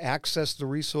know, access the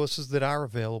resources that are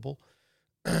available.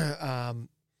 And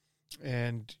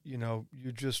you know,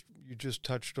 you just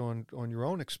touched on your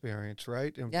own experience,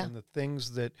 right? And the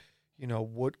things that, you know,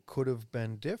 what could have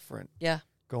been different.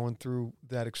 Going through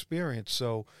that experience.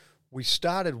 So we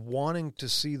started wanting to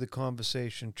see the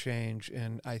conversation change,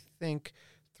 and I think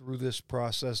through this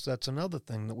process, that's another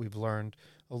thing that we've learned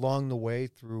along the way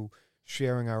through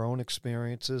sharing our own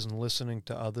experiences and listening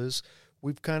to others.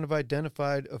 We've kind of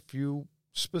identified a few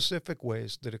specific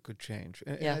ways that it could change.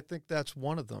 And I think that's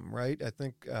one of them, right? I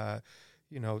think,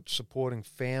 you know, supporting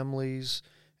families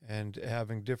and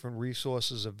having different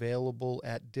resources available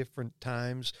at different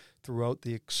times throughout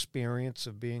the experience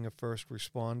of being a first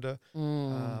responder.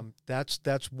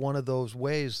 That's one of those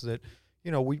ways that,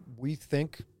 you know, we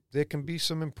think there can be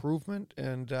some improvement,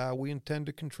 and we intend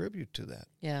to contribute to that.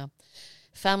 Yeah.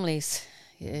 Families,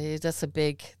 that's a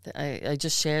big, I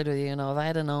just shared with you, you know, if I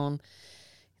had known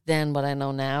then what I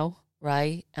know now,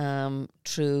 right,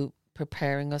 through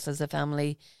preparing us as a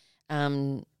family,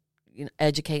 you know,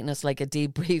 educating us, like a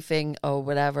debriefing or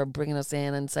whatever, bringing us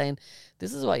in and saying,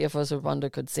 this is what your first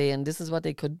responder could see, and this is what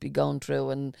they could be going through.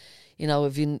 And, you know,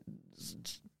 if you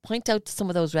point out some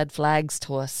of those red flags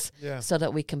to us Yeah. so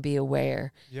that we can be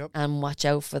aware Yep. and watch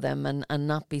out for them and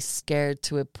not be scared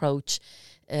to approach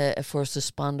a first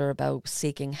responder about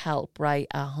seeking help right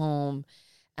at home.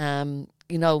 You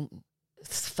know,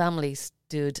 families,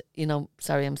 dude, you know,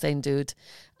 sorry, I'm saying dude,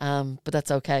 but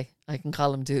that's okay. I can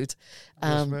call him dude.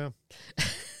 Yes, ma'am.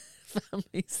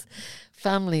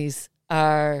 Families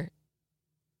are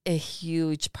a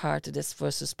huge part of this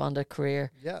first responder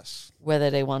career, Yes. whether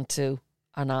they want to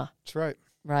or not. That's right.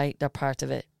 Right, they're part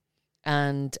of it,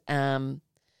 and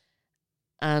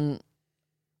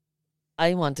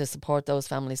I want to support those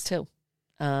families too.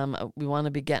 We want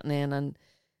to be getting in, and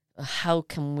how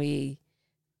can we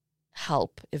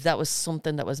help? If that was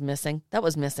something that was missing,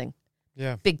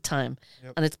 Yeah. big time,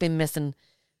 Yep. and it's been missing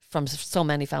from so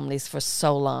many families for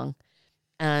so long,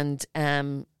 and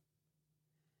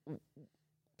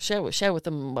share with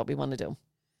them what we want to do.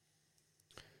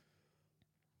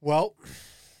 Well,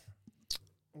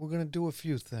 we're going to do a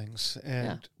few things.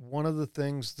 And one of the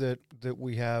things that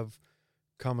we have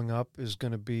coming up is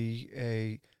going to be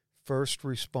a first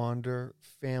responder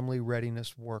family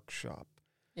readiness workshop.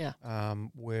 Yeah.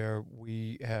 Where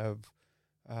we have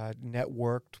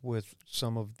networked with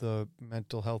some of the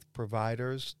mental health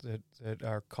providers that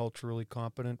are culturally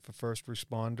competent for first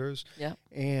responders,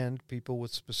 and people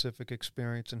with specific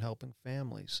experience in helping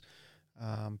families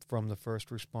from the first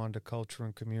responder culture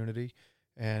and community.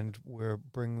 And we're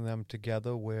bringing them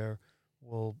together where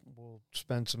we'll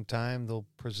spend some time. They'll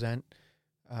present,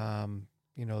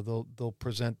 they'll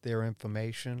present their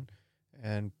information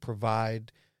and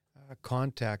provide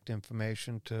contact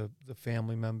information to the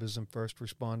family members and first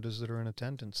responders that are in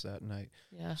attendance that night.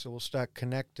 Yeah. So we'll start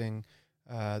connecting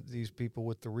these people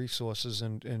with the resources,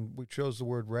 and we chose the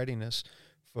word readiness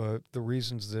for the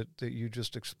reasons that you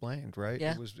just explained, right?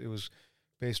 Yeah. It was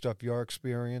based off your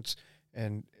experience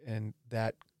and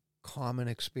that common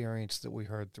experience that we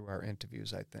heard through our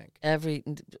interviews, I think.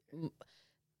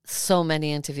 So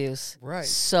many interviews. Right.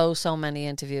 So many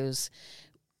interviews.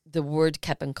 The word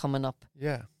kept on coming up.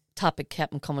 Yeah. Topic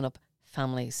kept on coming up.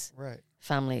 Families. Right.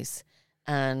 Families.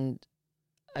 And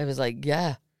I was like,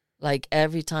 yeah. Like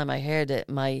every time I heard it,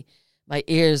 my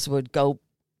ears would go,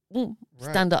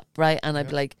 stand up, right? And I'd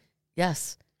be like,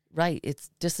 yes, right.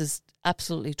 This is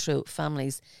absolutely true.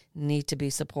 Families need to be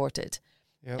supported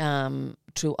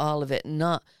through all of it.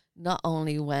 Not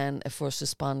only when a first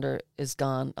responder is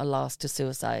gone or lost to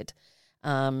suicide.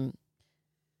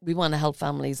 We want to help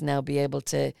families now be able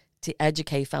to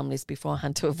educate families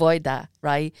beforehand to avoid that,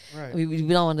 right? Right. We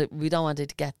don't want it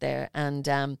to get there.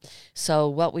 And so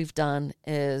what we've done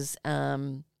is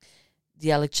the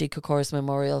Alec G. Kokoris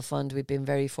Memorial Fund, we've been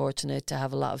very fortunate to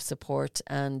have a lot of support,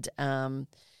 and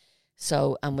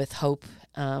with Hope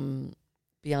Beyond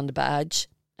the Badge,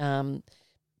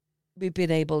 we've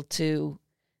been able to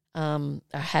put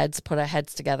our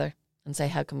heads together and say,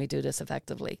 how can we do this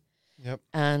effectively? Yep.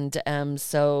 And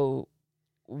so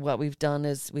what we've done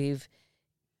is we've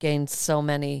gained so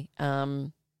many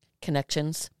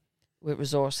connections with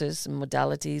resources and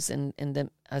modalities in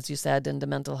the, as you said, in the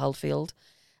mental health field.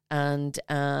 And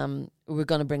we're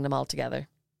going to bring them all together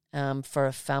for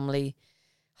a family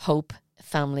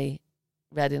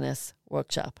readiness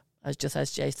workshop, as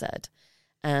Jay said.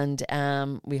 And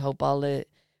we hope all the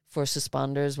first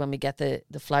responders, when we get the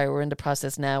flyer, we're in the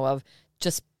process now of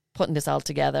just putting this all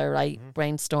together, right? Mm-hmm.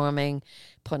 Brainstorming,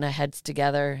 putting our heads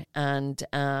together, and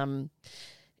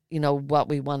what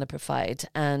we want to provide.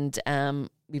 And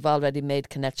we've already made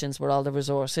connections with all the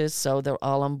resources, so they're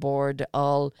all on board,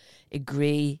 all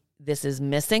agree this is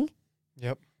missing.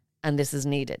 Yep. And this is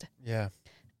needed. Yeah.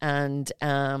 And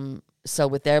so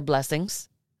with their blessings,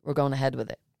 we're going ahead with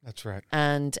it. That's right.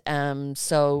 And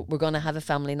so we're going to have a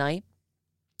family night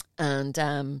and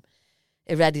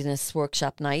a readiness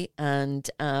workshop night, and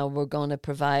we're going to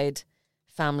provide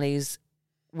families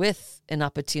with an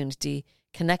opportunity,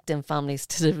 connecting families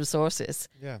to the resources.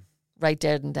 Yeah. Right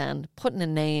there and then, putting a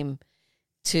name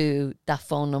to that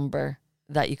phone number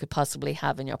that you could possibly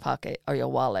have in your pocket or your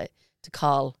wallet to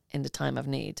call in the time of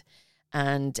need.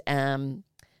 And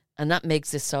that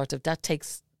makes this that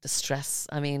takes the stress.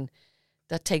 I mean,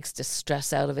 that takes the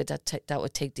stress out of it. That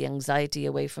would take the anxiety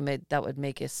away from it. That would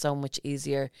make it so much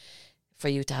easier for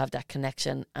you to have that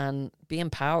connection and be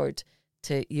empowered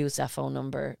to use that phone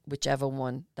number, whichever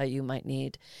one that you might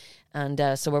need. And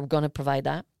so we're going to provide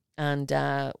that. And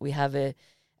we have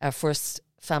our first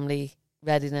family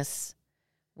readiness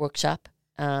workshop.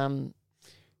 Can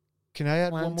I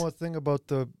add one more thing about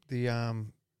the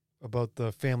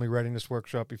family readiness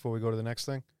workshop before we go to the next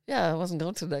thing? Yeah, I wasn't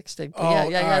going to the next thing. But Oh,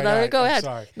 yeah. all No, right, you go I'm ahead.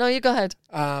 sorry. No, you go ahead.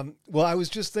 Well, I was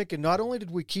just thinking, not only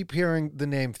did we keep hearing the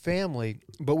name family,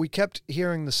 but we kept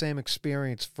hearing the same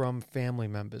experience from family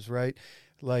members, right?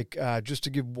 Like, just to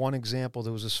give one example,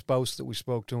 there was a spouse that we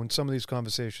spoke to, and some of these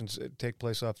conversations take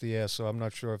place off the air, so I'm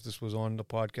not sure if this was on the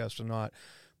podcast or not,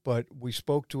 but we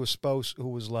spoke to a spouse who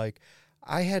was like,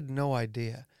 I had no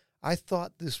idea. I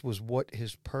thought this was what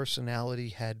his personality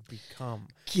had become.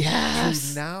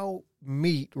 Yes. To now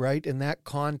meet, right, in that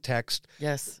context,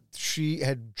 Yes. she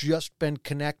had just been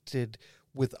connected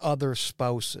with other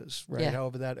spouses, right? Yeah.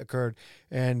 However that occurred,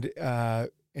 and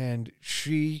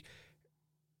she,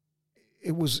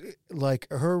 it was like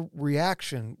her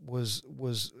reaction was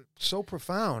so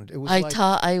profound. It was I like,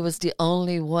 thought I was the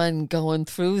only one going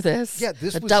through this. Yeah,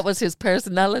 this That was- that was his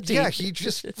personality. yeah, he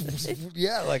just,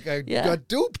 yeah, like I Yeah. got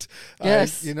duped.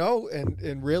 Yes. You know,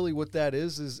 and really what that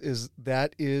is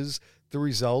that is the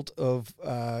result of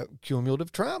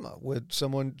cumulative trauma, where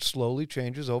someone slowly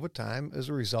changes over time as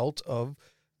a result of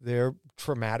their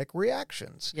traumatic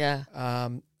reactions. Yeah.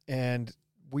 And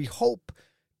we hope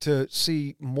to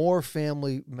see more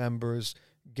family members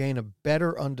gain a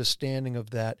better understanding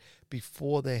of that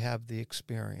before they have the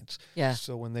experience. Yeah.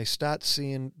 So when they start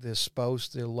seeing their spouse,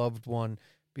 their loved one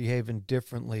behaving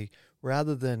differently,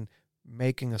 rather than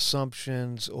making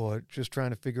assumptions or just trying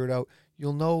to figure it out,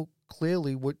 you'll know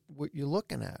clearly what you're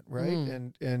looking at, right?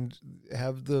 And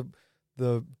have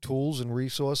the tools and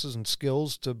resources and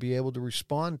skills to be able to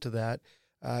respond to that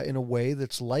in a way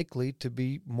that's likely to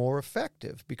be more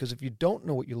effective. Because if you don't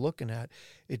know what you're looking at,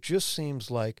 it just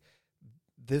seems like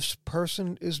this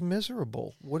person is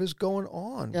miserable. What is going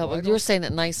on? Yeah, Why well, you're saying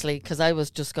it nicely, because I was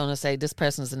just going to say this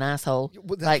person's an asshole.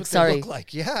 Well, that's like, what sorry, they look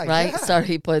like. Yeah, right? yeah.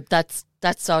 Sorry, but that's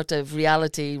sort of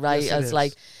reality, right? Yes, it As is.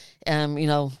 like, you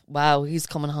know, wow, he's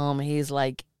coming home. He's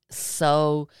like,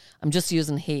 so I'm just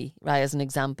using he, right, as an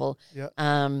example. Yeah.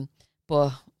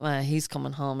 But he's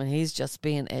coming home and he's just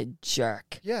being a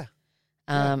jerk. Yeah.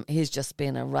 He's just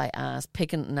being a right ass,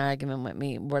 picking an argument with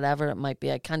me, whatever it might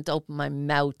be. I can't open my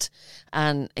mouth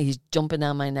and he's jumping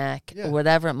down my neck, Yeah. or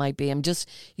whatever it might be. I'm just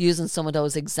using some of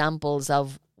those examples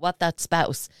of what that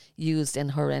spouse used in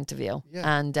her interview.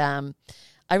 Yeah. And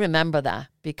I remember that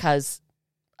because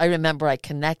I remember I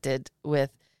connected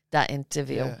with that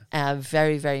interview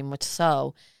very, very much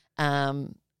so.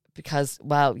 Because,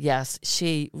 wow, yes,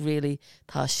 she really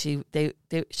thought she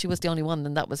was the only one,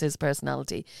 and that was his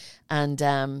personality.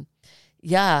 And,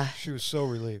 yeah. She was so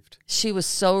relieved. She was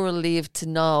so relieved to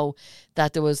know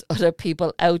that there was other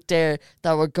people out there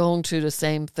that were going through the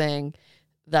same thing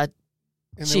that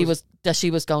And she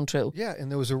there was going through. Yeah, and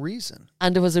there was a reason.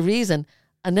 And there was a reason.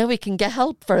 And now we can get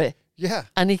help for it. Yeah.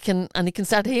 And he can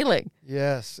start healing.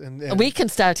 Yes. And we can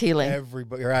start healing.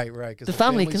 Everybody, right. 'Cause The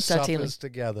family can start suffers healing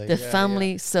together. The Yeah,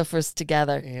 family suffers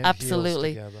together. And heals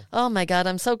Absolutely. together. Oh my God,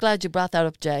 I'm so glad you brought that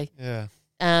up, Jay. Yeah.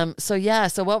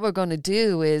 So what we're going to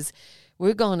do is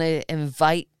we're going to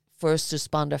invite first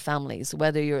responder families,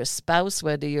 whether you're a spouse,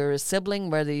 whether you're a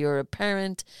sibling, whether you're a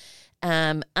parent,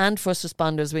 and first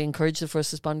responders. We encourage the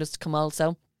first responders to come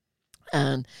also.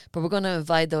 But we're going to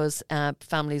invite those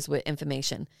families with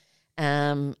information,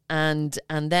 and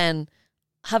then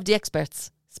have the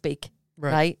experts speak.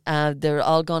 Right? They're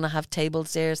all going to have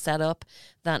tables there set up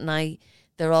that night.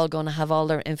 They're all going to have all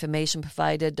their information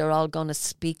provided. They're all going to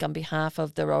speak on behalf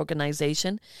of their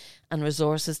organisation and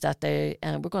resources that they.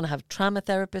 We're going to have trauma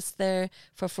therapists there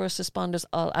for first responders,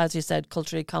 all, as you said,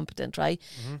 culturally competent, right?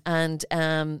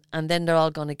 Mm-hmm. And then they're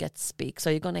all going to get to speak. So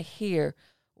you're going to hear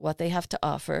what they have to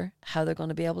offer, how they're going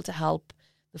to be able to help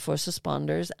the first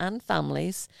responders and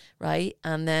families, right?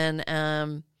 And then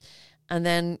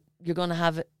you're going to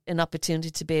have an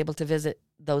opportunity to be able to visit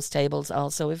those tables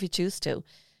also if you choose to.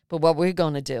 But what we're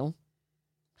going to do,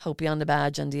 Hope Beyond the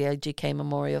Badge and the LGK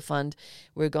Memorial Fund,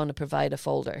 we're going to provide a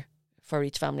folder for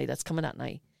each family that's coming that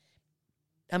night.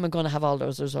 And we're going to have all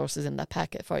those resources in that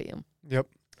packet for you. Yep.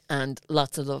 And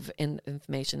lots of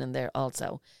information in there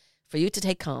also for you to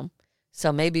take home.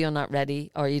 So maybe you're not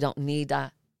ready or you don't need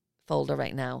that folder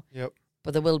right now. Yep.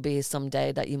 But there will be some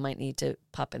day that you might need to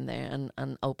pop in there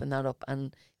and open that up.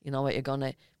 And you know what, you're going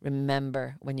to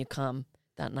remember when you come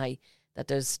that night that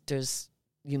there's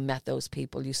you met those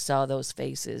people, you saw those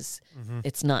faces. Mm-hmm.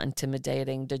 It's not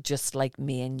intimidating. They're just like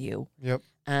me and you. Yep.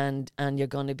 And you're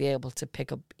going to be able to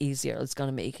pick up easier. It's going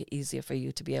to make it easier for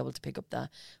you to be able to pick up the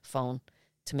phone,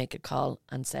 to make a call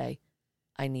and say,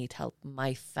 I need help.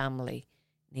 My family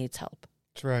needs help.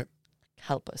 That's right.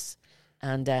 Help us.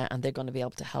 And they're going to be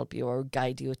able to help you or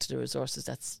guide you to the resources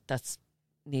that's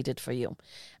needed for you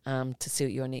to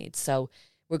suit your needs. So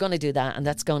we're going to do that, and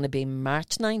that's going to be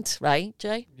March 9th, right,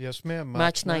 Jay? Yes, ma'am.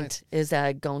 March 9th is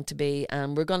going to be,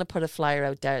 and we're going to put a flyer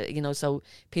out there, so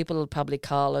people will probably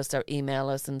call us or email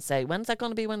us and say, when's that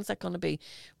going to be? When's that going to be?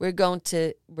 We're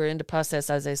in the process,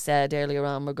 as I said earlier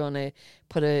on, we're going to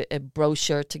put a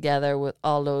brochure together with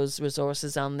all those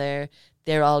resources on there.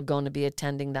 They're all going to be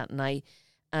attending that night.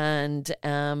 And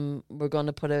we're going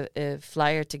to put a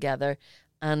flyer together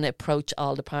and approach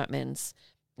all departments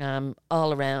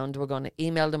all around. We're going to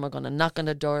email them. We're going to knock on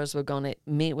the doors. We're going to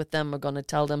meet with them. We're going to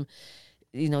tell them,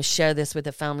 share this with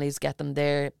the families, get them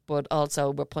there. But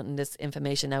also we're putting this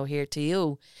information out here to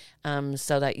you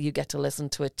so that you get to listen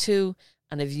to it too.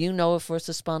 And if you know a first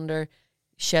responder,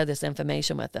 share this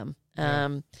information with them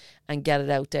and get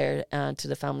it out there to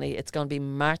the family. It's going to be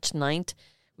March 9th.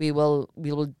 We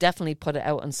will definitely put it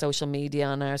out on social media,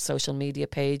 on our social media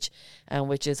page,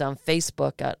 which is on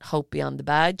Facebook at Hope Beyond the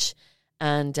Badge.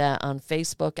 And on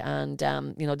Facebook, and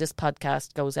this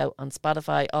podcast goes out on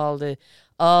Spotify, all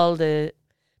the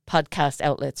podcast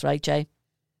outlets, right, Jay?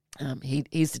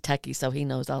 He's the techie, so he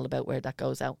knows all about where that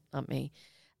goes out, not me.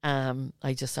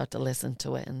 I just have to listen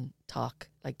to it and talk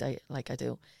like I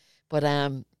do. But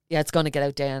it's going to get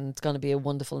out there, and it's going to be a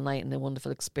wonderful night and a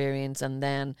wonderful experience. And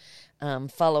then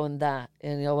following that,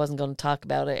 and I wasn't going to talk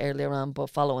about it earlier on,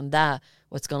 but following that,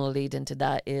 what's going to lead into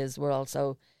that is we're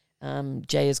also.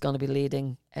 Jay is going to be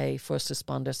leading a first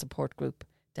responder support group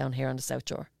down here on the South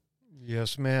Shore.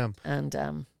 Yes, ma'am. And do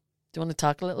you want to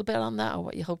talk a little bit on that, or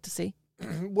what you hope to see?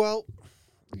 Well,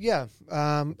 yeah.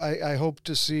 I hope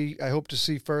to see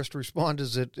first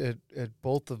responders at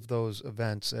both of those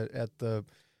events, at the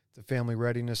Family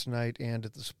Readiness Night and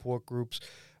at the support groups.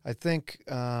 I think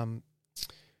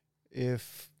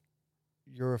if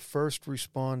you're a first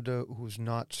responder who's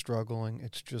not struggling,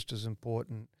 it's just as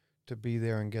important to be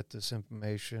there and get this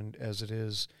information as it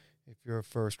is if you're a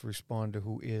first responder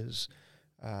who is.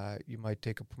 You might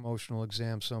take a promotional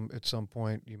exam at some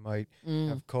point. You might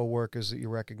have coworkers that you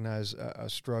recognize are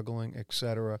struggling,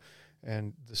 etc.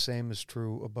 And the same is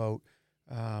true about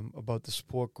the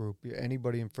support group.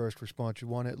 Anybody in first response, you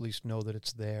want to at least know that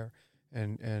it's there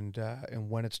and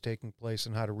when it's taking place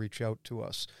and how to reach out to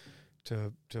us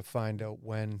to find out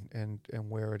when and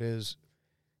where it is,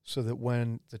 so that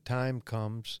when the time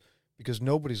comes, because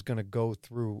nobody's going to go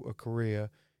through a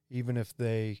career, even if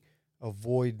they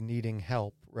avoid needing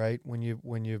help, right? When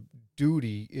your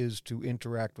duty is to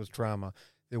interact with trauma,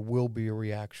 there will be a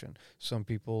reaction. Some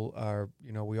people are,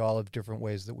 we all have different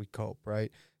ways that we cope,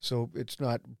 right? So it's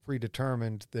not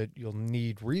predetermined that you'll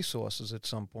need resources at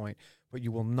some point, but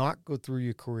you will not go through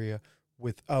your career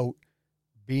without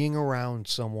being around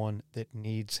someone that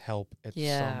needs help at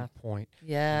some point.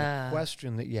 Yeah. And the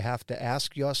question that you have to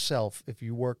ask yourself if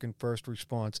you work in first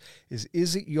response is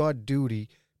it your duty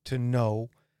to know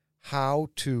how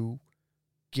to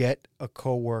get a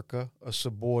coworker, a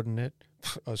subordinate,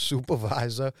 a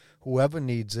supervisor, whoever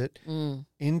needs it,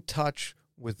 in touch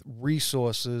with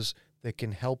resources that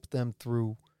can help them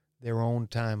through their own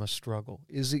time of struggle?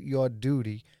 Is it your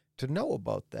duty to know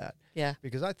about that? Yeah.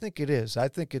 Because I think it is. I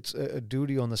think it's a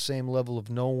duty on the same level of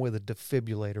knowing where the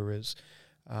defibrillator is.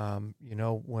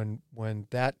 When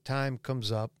that time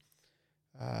comes up,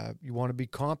 you want to be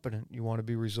competent, you want to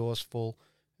be resourceful,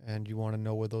 and you want to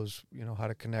know where those, how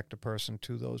to connect a person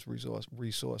to those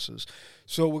resources.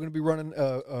 So we're going to be running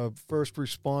a first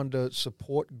responder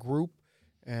support group,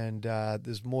 and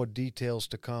there's more details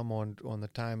to come on the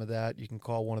time of that. You can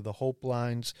call one of the Hope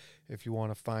lines if you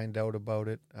want to find out about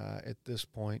it at this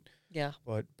point. Yeah.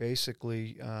 But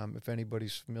basically, if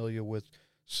anybody's familiar with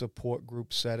support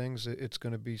group settings, it's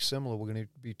going to be similar. We're going to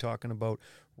be talking about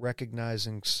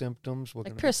recognizing symptoms.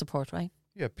 Like peer support, right?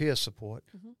 Yeah, peer support.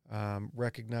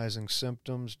 Recognizing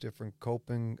symptoms, different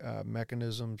coping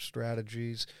mechanisms,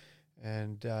 strategies,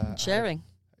 and sharing.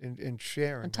 And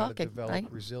sharing. And talking, how to develop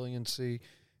right? resiliency.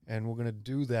 And we're going to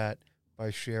do that by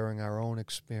sharing our own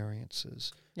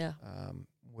experiences. Yeah.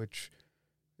 Which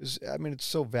is, it's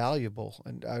so valuable.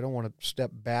 And I don't want to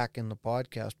step back in the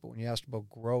podcast, but when you asked about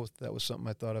growth, that was something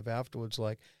I thought of afterwards.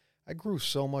 Like, I grew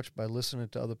so much by listening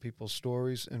to other people's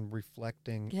stories and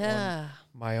reflecting on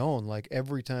my own. Like,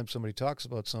 every time somebody talks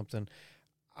about something,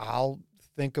 I'll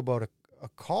think about a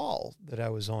call that I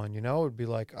was on, It'd be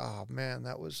like, oh, man,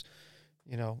 that was,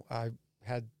 I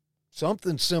had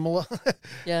something similar.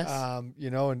 Yes.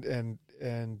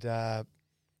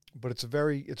 But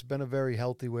it's been a very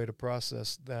healthy way to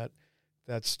process that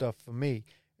stuff for me.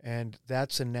 And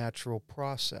that's a natural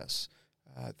process.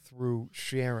 Through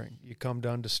sharing, you come to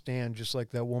understand, just like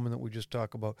that woman that we just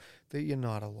talked about, that you're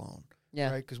not alone.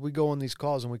 Yeah. Right? Because we go on these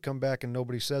calls and we come back and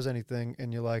nobody says anything,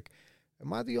 and you're like,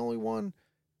 am I the only one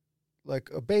like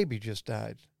a baby just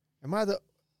died. Am I the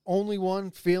only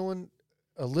one feeling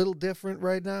a little different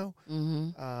right now?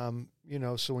 Mm-hmm. You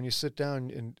know, so when you sit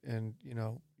down and you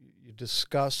know, you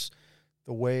discuss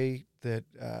the way that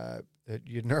that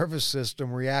your nervous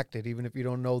system reacted, even if you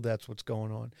don't know that's what's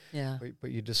going on. Yeah.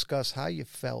 But you discuss how you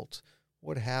felt,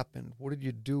 what happened, what did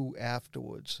you do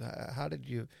afterwards, how did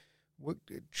you, what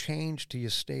change to your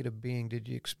state of being did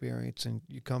you experience, and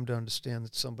you come to understand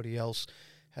that somebody else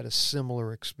had a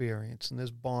similar experience, and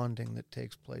there's bonding that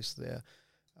takes place there,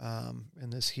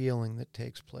 and there's healing that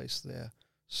takes place there.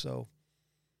 So,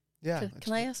 yeah.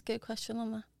 Can I ask you a question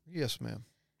on that? Yes, ma'am.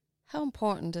 How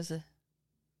important is it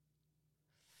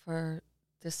for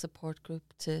this support group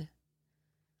to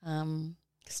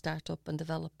start up and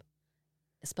develop,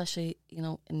 especially, you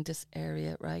know, in this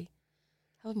area, right?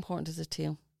 How important is it to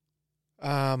you?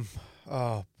 Oh,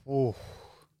 I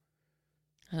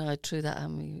know I threw that at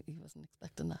him. He wasn't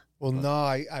expecting that. well, no,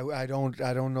 I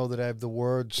don't know that I have the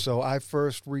words. So I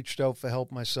first reached out for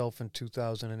help myself in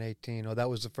 2018. Or that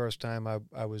was the first time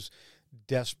I was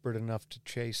desperate enough to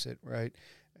chase it, right?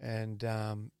 And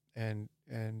from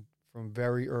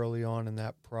very early on in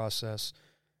that process,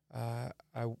 I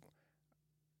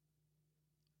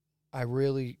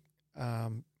really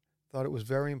thought it was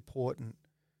very important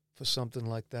for something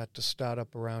like that to start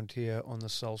up around here on the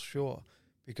South Shore,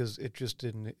 because it just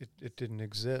didn't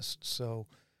exist. So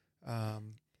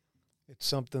it's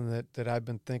something that I've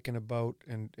been thinking about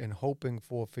and hoping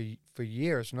for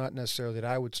years, not necessarily that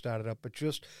I would start it up, but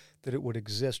just that it would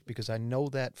exist, because I know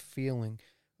that feeling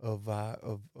of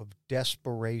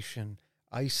desperation,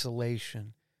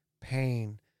 isolation,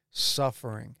 pain,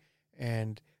 suffering.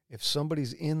 And if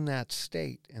somebody's in that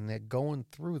state and they're going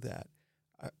through that,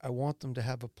 I want them to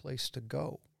have a place to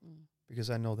go, because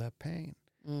I know that pain.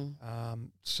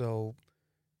 So,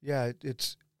 yeah,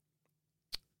 it's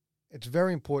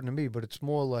very important to me, but it's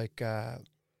more like a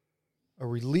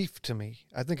relief to me.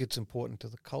 I think it's important to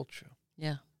the culture.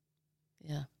 Yeah.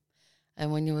 Yeah.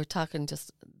 And when you were talking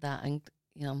just that, and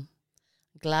you know,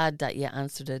 glad that you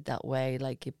answered it that way,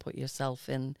 like you put yourself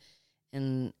in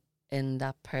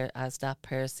that as that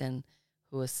person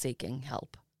who is seeking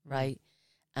help, right?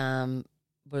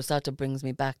 But it sort of brings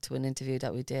me back to an interview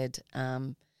that we did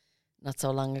not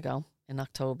so long ago in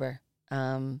October,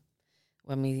 when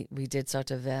we did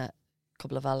sort of a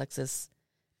couple of Alex's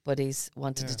buddies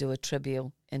wanted to do a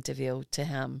tribute interview to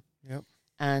him. Yep.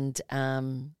 And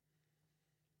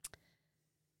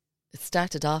it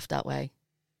started off that way,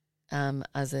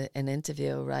 as an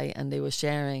interview, right? And they were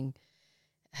sharing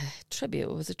tribute.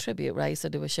 It was a tribute, right? So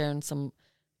they were sharing some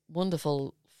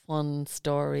wonderful, fun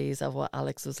stories of what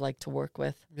Alex was like to work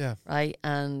with. Yeah. Right.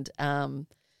 And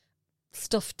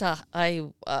stuff that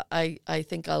I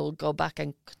think I'll go back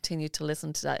and continue to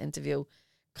listen to that interview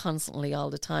constantly all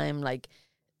the time, like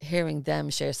hearing them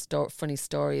share funny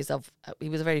stories of, he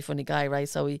was a very funny guy, right?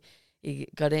 So he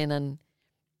got in and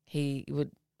he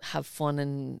would have fun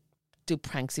and do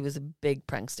pranks. He was a big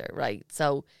prankster, right?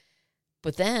 So,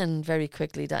 but then very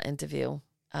quickly that interview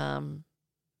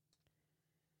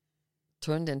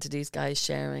turned into these guys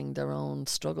sharing their own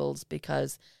struggles,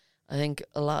 because I think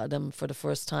a lot of them for the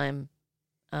first time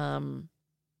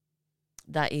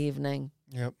that evening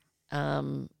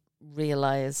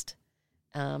realized,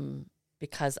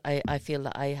 because I feel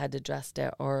that I had addressed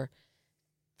it or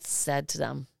said to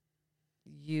them,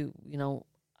 you know,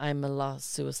 I'm a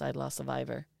suicide loss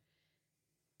survivor,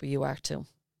 but you are too.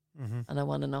 And I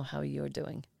want to know how you're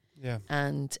doing. Yeah.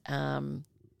 And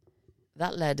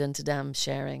that led into them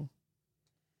sharing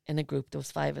in a group. There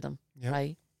was 5 of them,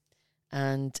 right?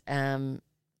 And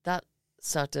that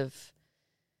sort of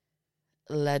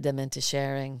led them into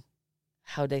sharing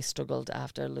how they struggled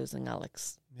after losing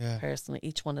Alex personally,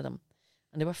 each one of them.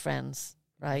 And they were friends,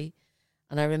 right?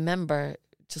 And I remember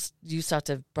just, you sort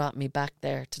of brought me back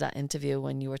there to that interview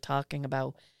when you were talking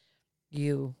about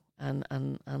you and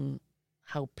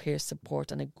how peer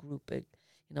support and a group,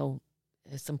 you know,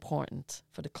 is important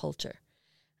for the culture.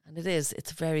 And it is.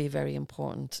 It's very, very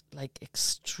important, like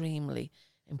extremely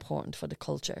important for the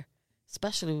culture,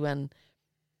 especially when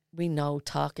we know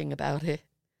talking about it,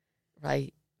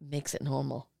 right, makes it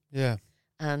normal. Yeah.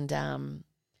 And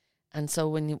so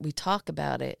when we talk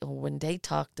about it, or when they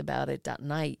talked about it that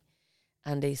night,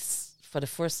 and they, for the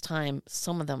first time,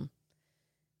 some of them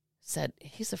said,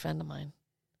 he's a friend of mine.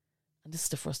 And this is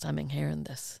the first time I'm hearing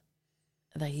this,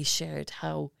 that he shared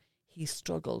how he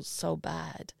struggled so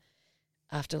bad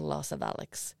after the loss of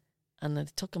Alex. And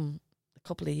it took him a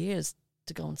couple of years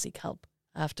to go and seek help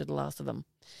after the loss of him.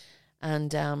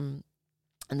 And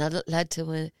that led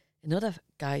to another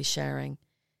guy sharing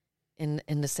in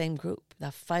the same group,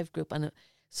 that 5 group. And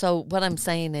So what I'm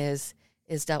saying is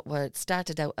that what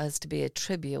started out as to be a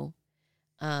tribute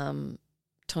turned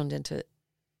into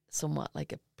somewhat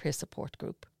like a peer support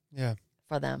group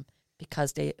for them,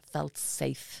 because they felt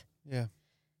safe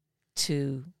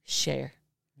to share.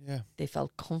 Yeah. They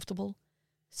felt comfortable,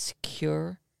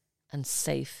 secure, and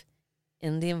safe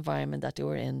in the environment that they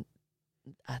were in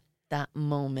at that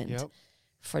moment,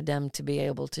 for them to be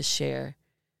able to share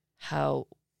how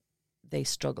they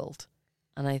struggled.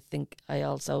 And I think I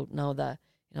also know that,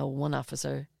 one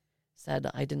officer said,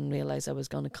 I didn't realize I was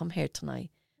going to come here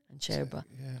tonight and share, but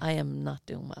I am not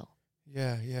doing well.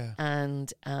 Yeah.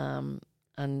 And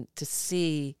to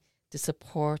see the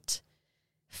support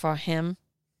for him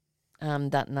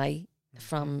that night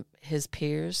from his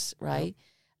peers, right,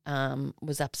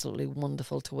 was absolutely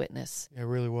wonderful to witness. It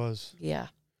really was. Yeah.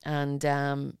 And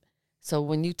so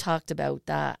when you talked about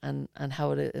that and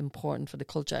how it is important for the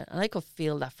culture, and I could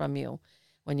feel that from you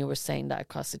when you were saying that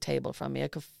across the table from me, I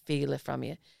could feel it from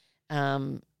you.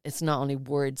 It's not only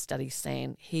words that he's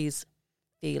saying, he's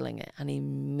feeling it and he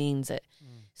means it.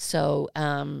 So,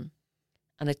 and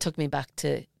it took me back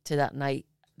to that night,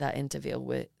 that interview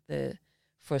with the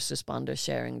first responders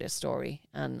sharing their story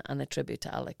and a tribute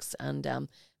to Alex. And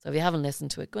so if you haven't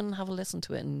listened to it, go and have a listen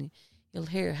to it, and you'll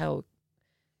hear how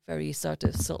very sort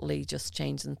of subtly just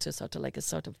changed into sort of like a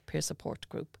sort of peer support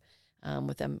group,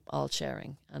 with them all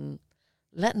sharing and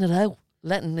letting it out,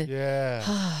 letting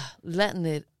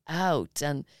it out.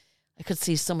 And I could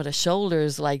see some of the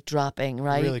shoulders like dropping,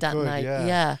 right, really that could, night.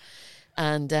 yeah.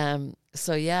 And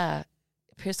so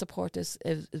peer support is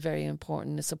very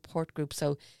important, a support group.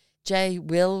 So Jay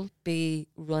will be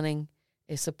running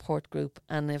a support group,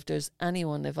 and if there's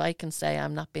anyone, if I can say,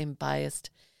 I'm not being biased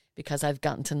because I've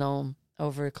gotten to know him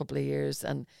over a couple of years,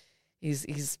 and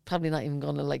he's probably not even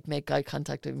going to like make eye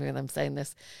contact with me when I'm saying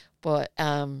this, but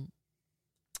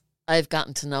I've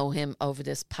gotten to know him over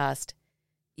this past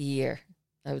year,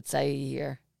 I would say a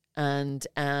year, and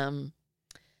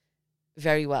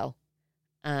very well.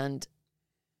 And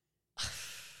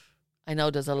I know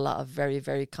there's a lot of very,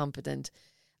 very competent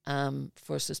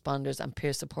first responders and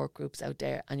peer support groups out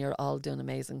there, and you're all doing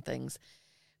amazing things.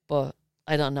 But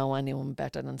I don't know anyone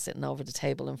better than sitting over the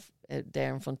table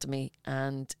there in front of me,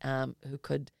 and who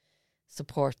could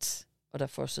support other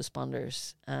first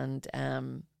responders. And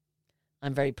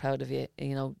I'm very proud of you,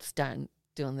 starting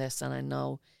doing this, and I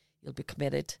know you'll be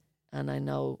committed, and I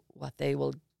know what they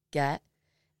will get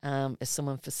is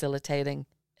someone facilitating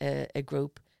a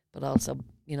group, but also,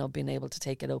 being able to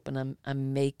take it open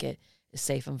and make it a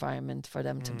safe environment for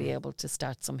them to be able to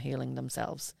start some healing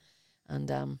themselves.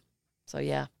 And so,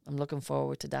 I'm looking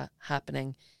forward to that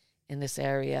happening in this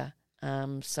area.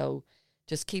 So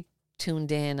just keep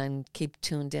tuned in, and keep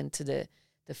tuned into the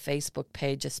Facebook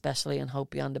page, especially on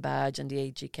Hope Beyond the Badge and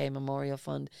the AGK Memorial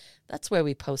Fund. That's where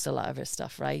we post a lot of our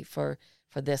stuff, right, for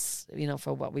this,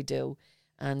 for what we do.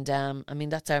 And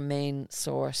that's our main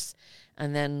source.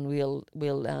 And then we'll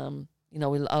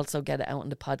also get it out on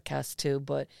the podcast too.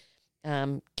 But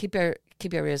keep your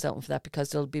ears open for that, because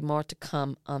there'll be more to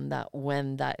come on that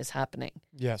when that is happening.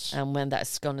 Yes. And when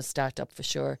that's going to start up for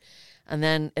sure. And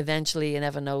then eventually, you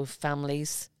never know,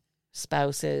 families,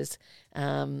 spouses.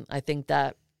 I think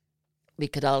that we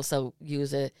could also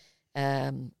use a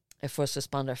first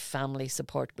responder family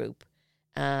support group,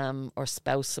 or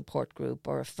spouse support group,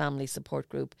 or a family support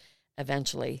group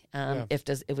eventually,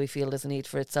 if we feel there's a need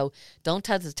for it. So don't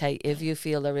hesitate if you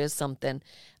feel there is something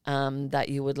that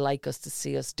you would like us to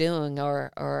see us doing,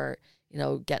 or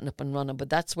getting up and running. But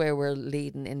that's where we're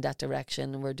leading in that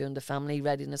direction. We're doing the family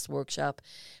readiness workshop.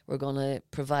 We're going to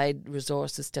provide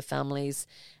resources to families,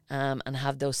 and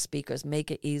have those speakers, make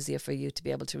it easier for you to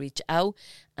be able to reach out.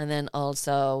 And then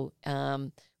also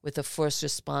with a first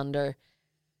responder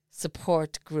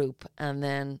support group, and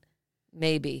then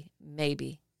maybe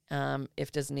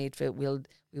if there's a need for it,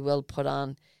 we will put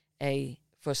on a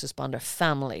first responder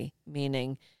family,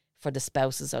 meaning for the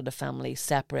spouses or the family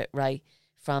separate, right,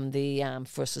 from the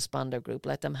first responder group.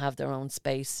 Let them have their own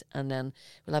space, and then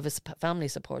we'll have a family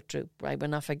support group, right? We're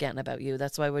not forgetting about you.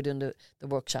 That's why we're doing the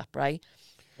workshop, right?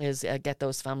 Is get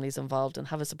those families involved and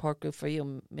have a support group for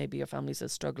you. Maybe your families are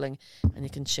struggling, and you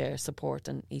can share support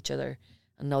and each other,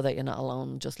 and know that you're not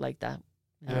alone, just like that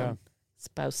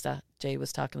spouse that Jay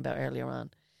was talking about earlier on.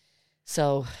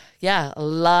 So, a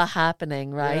lot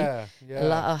happening, right? Yeah. A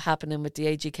lot happening with the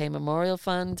AGK Memorial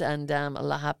Fund, and a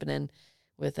lot happening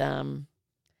with Hope,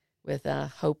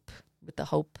 with the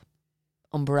Hope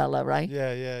umbrella, right?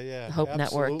 Yeah. The Hope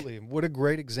Absolutely. Network. What a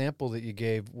great example that you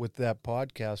gave with that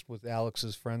podcast with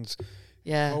Alex's friends,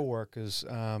 co-workers.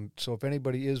 So if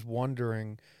anybody is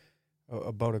wondering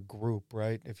about a group,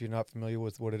 right? If you're not familiar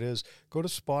with what it is, go to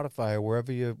Spotify or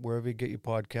wherever you get your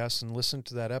podcasts and listen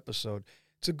to that episode.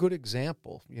 It's a good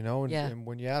example, you know. And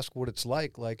when you ask what it's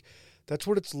like that's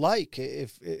what it's like.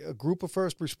 If a group of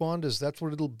first responders, that's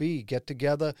what it'll be. Get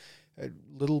together, a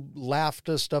little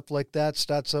laughter, stuff like that.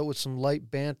 Starts out with some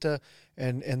light banter,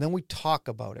 and then we talk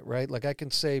about it, right? Like I can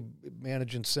say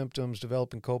managing symptoms,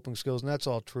 developing coping skills, and that's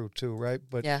all true too, right?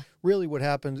 But really what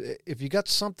happens, if you got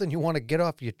something you want to get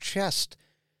off your chest,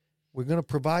 we're going to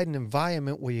provide an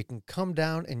environment where you can come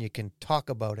down and you can talk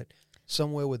about it,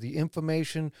 somewhere where the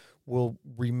information will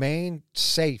remain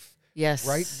safe. Yes.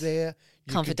 Right there.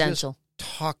 You confidential. Can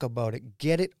just talk about it.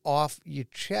 Get it off your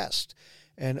chest.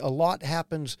 And a lot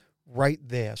happens right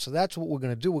there. So that's what we're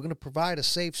going to do. We're going to provide a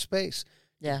safe space.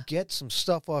 Yeah. Get some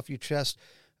stuff off your chest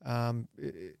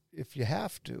if you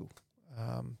have to.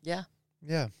 Yeah.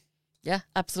 Yeah. Yeah,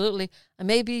 absolutely. And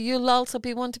maybe you'll also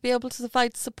want to be able to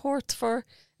provide support for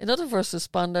another first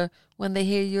responder when they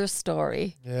hear your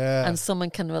story. Yeah. And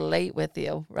someone can relate with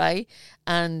you, right?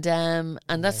 And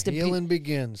that's the healing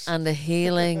begins. And the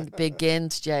healing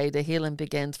begins, Jay. The healing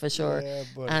begins for sure. Yeah,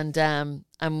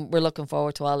 and we're looking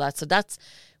forward to all that. So that's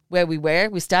where we were.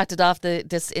 We started off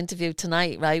this interview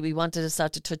tonight, right? We wanted to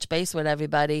start to touch base with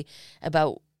everybody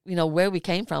about, you know, where we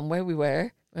came from, where we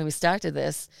were when we started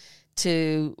this,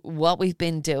 to what we've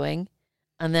been doing,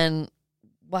 and then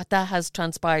what that has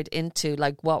transpired into,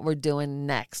 like what we're doing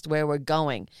next, where we're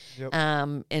going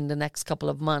in the next couple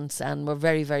of months. And we're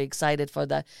very, very excited for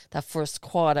that first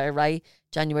quarter, right?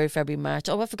 January, February, March.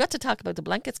 Oh, I forgot to talk about the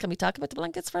blankets. Can we talk about the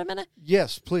blankets for a minute?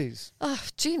 Yes, please. Oh,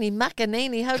 Jeannie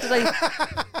McEnany, how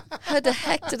the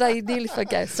heck did I nearly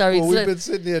forget? Sorry. Well, we've been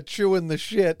sitting there chewing the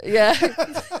shit. Yeah.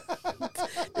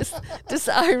 This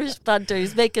Irish planter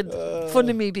is making fun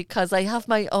of me because I have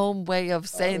my own way of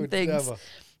saying things. Never.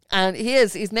 And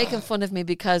he's making fun of me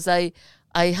because I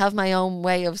have my own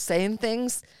way of saying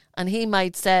things, and he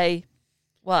might say,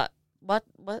 what?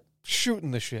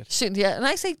 Shooting the shit. Yeah. And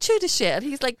I say, chew the shit. And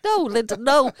he's like, no, Linda,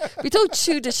 no, we don't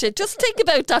chew the shit. Just think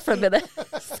about that for a minute.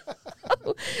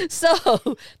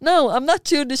 So, no, I'm not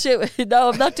chewing the shit. No,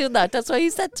 I'm not doing that. That's what he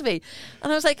said to me.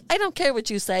 And I was like, I don't care what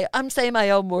you say. I'm saying my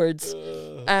own words.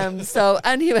 So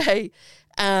anyway,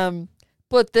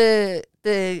 but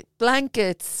the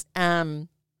blankets,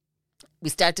 we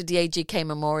started the AGK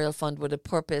Memorial Fund with a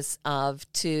purpose of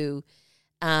to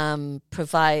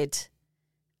provide,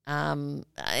 in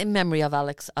memory of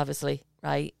Alex, obviously,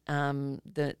 right?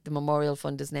 The Memorial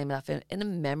Fund is named after him,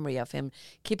 in memory of him,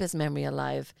 keep his memory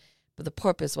alive. But the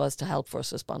purpose was to help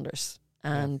first responders.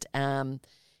 And a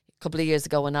couple of years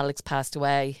ago when Alex passed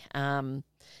away,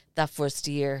 that first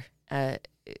year,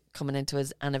 coming into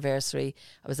his anniversary,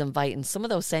 I was inviting some of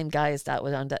those same guys that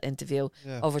were on that interview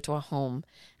over to our home.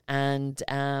 And,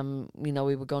 you know,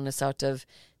 we were going to sort of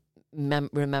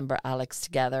remember Alex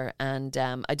together. And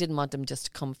I didn't want them just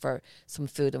to come for some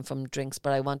food and some drinks,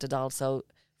 but I wanted also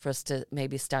for us to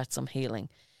maybe start some healing.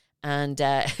 And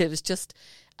it was just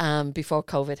before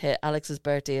COVID hit. Alex's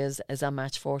birthday is on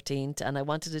March 14th, and I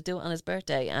wanted to do it on his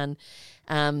birthday. And,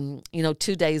 you know,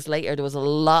 2 days later, there was a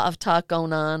lot of talk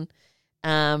going on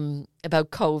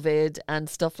about COVID and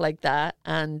stuff like that.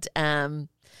 And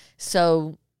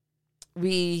so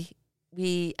we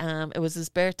it was his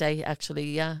birthday,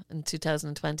 actually, in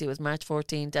 2020. It was March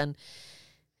 14th, and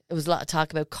it was a lot of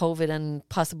talk about COVID and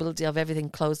possibility of everything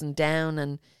closing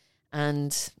down.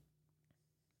 And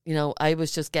you know, I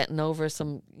was just getting over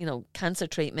some, you know, cancer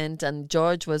treatment, and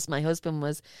George my husband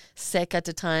was sick at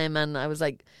the time, and I was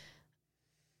like,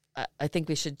 I think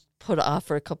we should put it off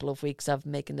for a couple of weeks of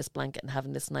making this blanket and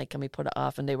having this night. Can we put it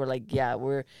off? And they were like, yeah,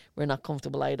 we're not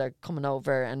comfortable either coming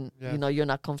over, and you know, you're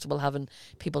not comfortable having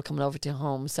people coming over to your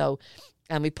home. So,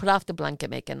 and we put off the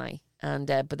blanket making night, and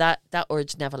but that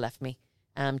urge never left me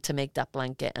to make that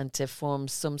blanket and to form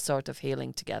some sort of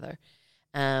healing together.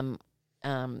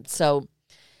 So.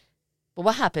 But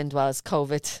what happened was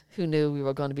COVID. Who knew we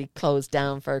were going to be closed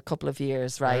down for a couple of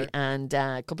years, right? And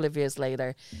a couple of years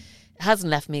later, it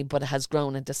hasn't left me, but it has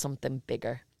grown into something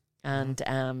bigger. And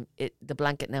the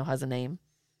blanket now has a name.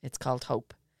 It's called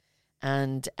Hope.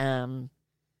 And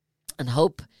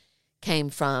hope came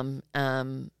from,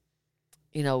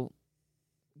 you know,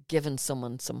 giving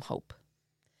someone some hope.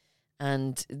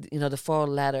 And, you know, the 4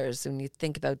 letters, when you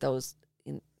think about those,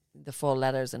 the 4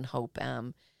 letters in hope,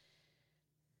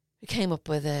 we came up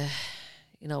with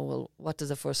you know, well, what does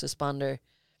a first responder,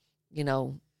 you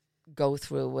know, go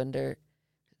through when they're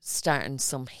starting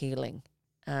some healing?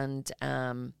 And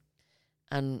one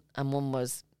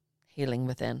was healing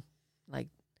within, like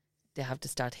they have to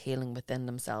start healing within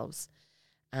themselves.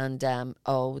 And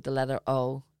the letter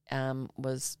O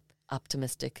was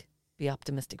optimistic. Be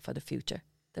optimistic for the future.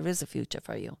 There is a future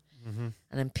for you. Mm-hmm.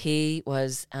 And then P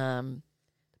was the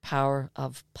power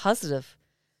of positive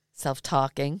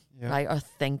self-talking, right, or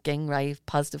thinking, right,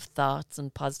 positive thoughts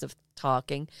and positive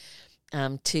talking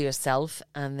to yourself.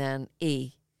 And then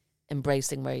E,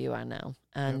 embracing where you are now.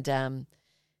 And a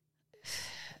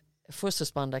first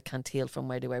responder can't heal from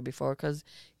where they were before, because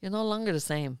you're no longer the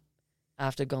same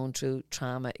after going through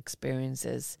trauma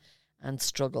experiences and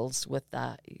struggles with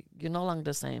that. You're no longer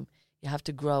the same. You have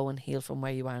to grow and heal from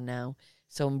where you are now.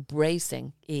 So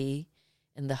embracing, E,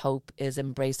 in the hope, is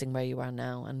embracing where you are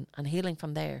now and healing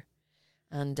from there.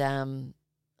 And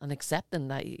accepting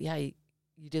that,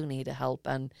 you do need a help,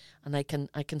 and I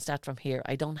can start from here.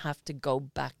 I don't have to go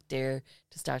back there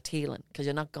to start healing, because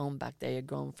you're not going back there. You're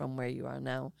growing from where you are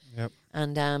now. Yep.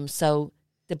 And so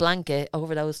the blanket,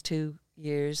 over those 2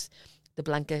 years, the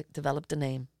blanket developed a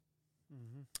name.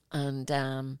 Mm-hmm.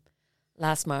 And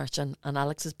last March, on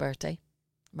Alex's birthday,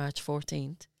 March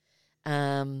 14th,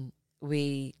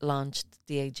 we launched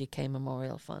the AGK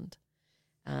Memorial Fund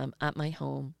at my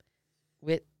home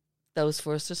with those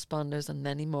first responders and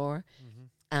many more. Mm-hmm.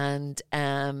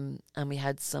 And we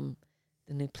had the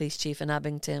new police chief in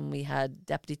Abington, we had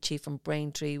deputy chief from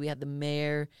Braintree, we had the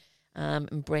mayor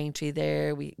in Braintree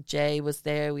there, Jay was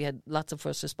there, we had lots of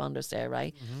first responders there,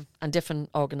 right? Mm-hmm. And different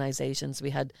organisations.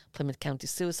 We had Plymouth County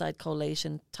Suicide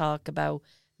Coalition talk about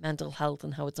mental health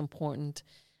and how it's important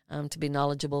to be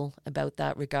knowledgeable about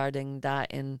that, regarding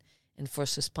that in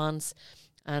first response.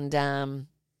 And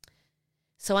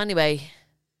so anyway,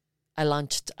 I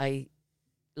launched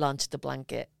the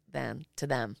blanket then to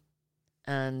them,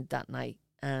 and that night,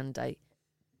 and I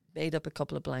made up a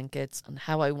couple of blankets on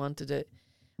how I wanted it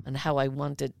and how I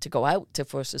wanted to go out to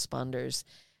first responders.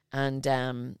 And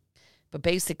but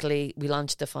basically, we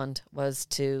launched the fund was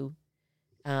to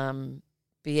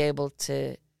be able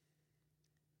to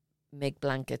make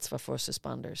blankets for first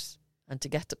responders and to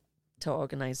get to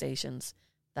organisations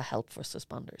that help first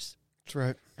responders. That's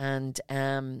right. And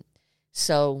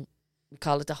so we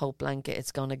call it the Hope Blanket.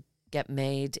 It's going to get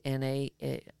made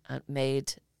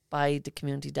made by the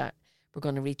community that we're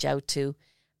going to reach out to,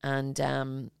 and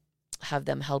have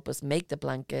them help us make the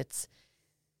blankets.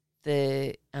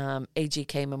 The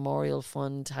AGK Memorial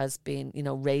Fund has been,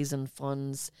 raising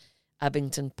funds.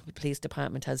 Abington Police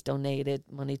Department has donated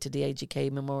money to the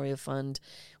AGK Memorial Fund.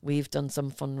 We've done some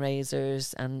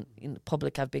fundraisers, and the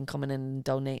public have been coming in and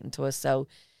donating to us. So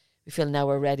we feel now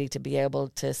we're ready to be able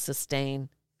to sustain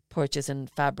purchasing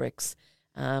fabrics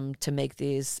to make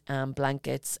these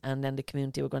blankets, and then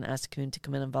we're going to ask the community to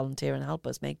come in and volunteer and help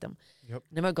us make them. Yep.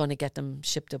 And then we're going to get them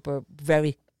shipped up. We're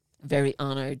very, very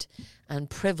honoured and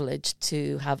privileged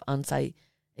to have On-Site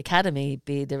Academy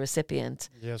be the recipient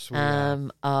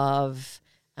of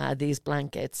these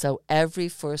blankets. So every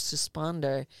first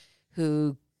responder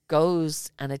who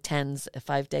goes and attends a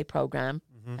 5-day program,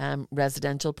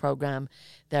 residential program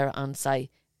there on site,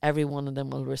 every one of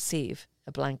them will receive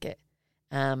a blanket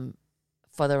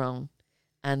for their own,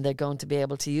 and they're going to be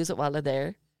able to use it while they're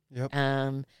there. Yep.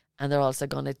 And they're also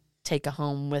going to take it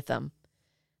home with them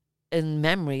in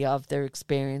memory of their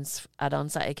experience at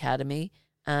On-Site Academy,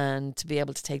 and to be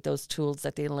able to take those tools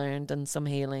that they learned and some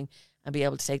healing, and be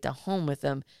able to take that home with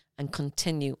them and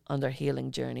continue on their healing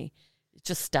journey. It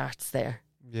just starts there.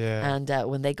 Yeah. And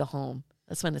when they go home,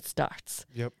 that's when it starts.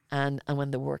 Yep. And when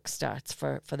the work starts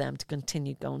for them to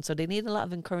continue going. So they need a lot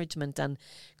of encouragement and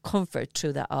comfort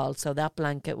through that all. So that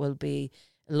blanket will be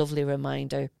a lovely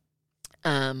reminder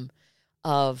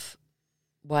of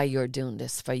why you're doing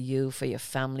this, for you, for your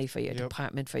family, for your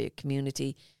department, for your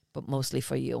community, but mostly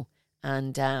for you.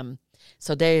 And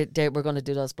so we're going to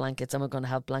do those blankets, and we're going to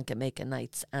have blanket making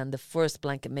nights. And the first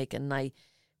blanket making night,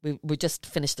 we just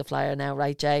finished the flyer now,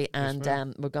 right, Jay? And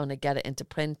we're going to get it into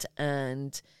print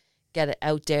and get it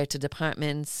out there to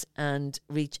departments and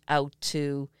reach out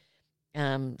to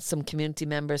some community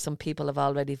members. Some people have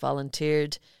already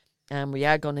volunteered. We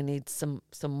are going to need some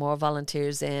more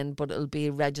volunteers in, but it'll be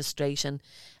registration.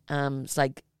 It's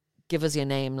like, give us your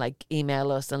name, like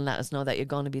email us and let us know that you're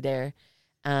going to be there.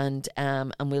 And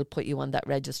we'll put you on that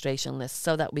registration list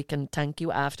so that we can thank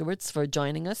you afterwards for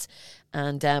joining us,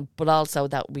 and but also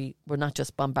that we're not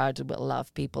just bombarded with a lot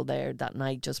of people there that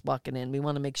night just walking in. We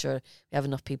want to make sure we have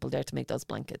enough people there to make those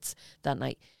blankets that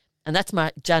night, and that's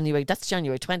January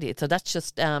 20th. So that's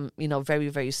just very,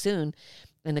 very soon,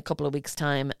 in a couple of weeks'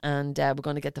 time, and we're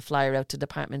going to get the flyer out to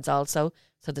departments also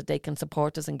so that they can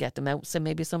support us and get them out. So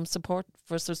maybe some support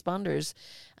first responders.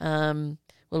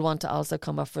 We'll want to also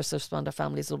come, our first responder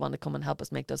families will want to come and help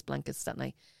us make those blankets that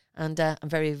night. And I'm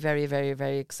very, very, very,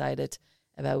 very excited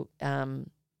about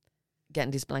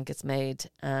getting these blankets made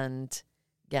and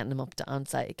getting them up to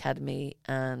On-Site Academy,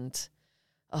 and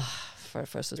for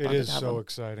first responders. It is so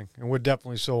exciting, and we're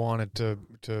definitely so honored to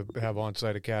have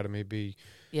On-Site Academy be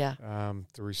the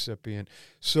recipient.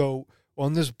 So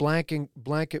on this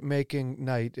blanket making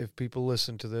night, if people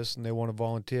listen to this and they want to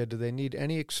volunteer, do they need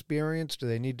any experience? Do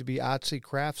they need to be artsy,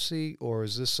 craftsy, or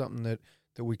is this something that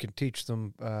we can teach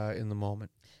them in the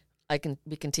moment?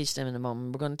 We can teach them in the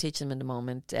moment. We're going to teach them in the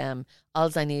moment.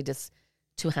 All I need is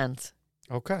 2 hands.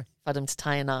 Okay. For them to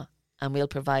tie a knot, and we'll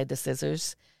provide the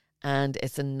scissors. And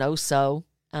it's a no-sew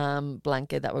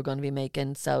blanket that we're going to be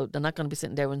making. So they're not going to be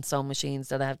sitting there with sewing machines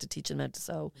that I have to teach them how to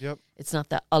sew. Yep. It's not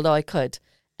that, although I could.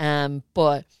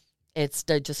 But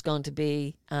they're just going to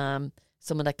be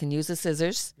someone that can use the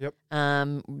scissors. Yep.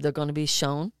 They're going to be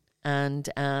shown, and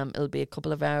it'll be a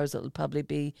couple of hours. It'll probably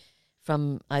be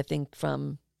from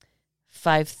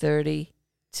 5:30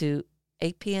 to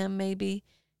 8 p.m. maybe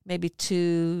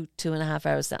 2.5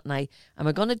 hours that night. And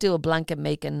we're going to do a blanket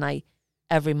making night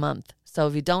every month. So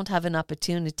if you don't have an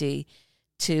opportunity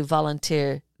to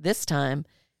volunteer this time,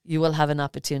 you will have an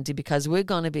opportunity, because we're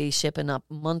going to be shipping up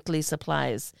monthly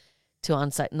supplies to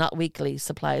On-Site, not weekly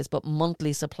supplies, but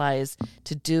monthly supplies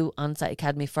to do On-Site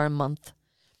Academy for a month.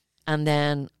 And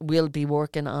then we'll be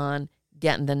working on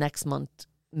getting the next month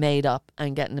made up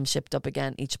and getting them shipped up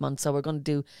again each month. So we're going to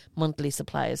do monthly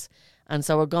supplies. And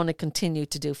so we're going to continue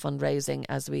to do fundraising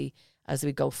as we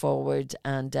go forward,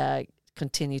 and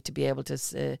continue to be able to,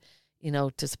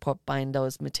 to support buying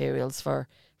those materials to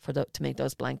make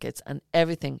those blankets, and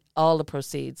everything, all the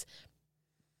proceeds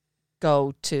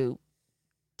go to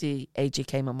the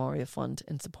AGK Memorial Fund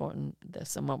in supporting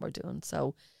this and what we're doing.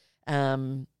 So,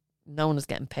 no one is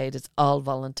getting paid; it's all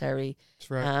voluntary. That's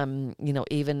right.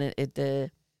 Even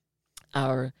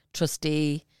our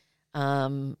trustee,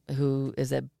 who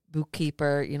is a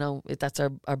bookkeeper, that's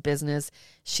our business.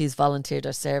 She's volunteered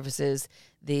her services.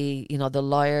 The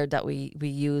lawyer that we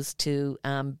use to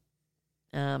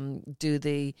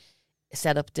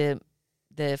set up the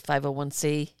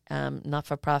 501c not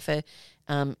for profit.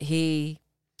 He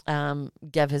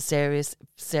gave his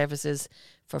services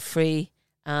for free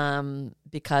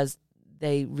because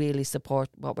they really support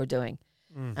what we're doing.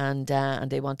 And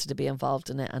they wanted to be involved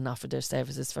in it and offer their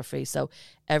services for free. So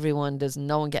there's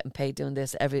no one getting paid doing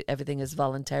this. Everything is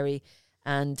voluntary,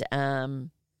 and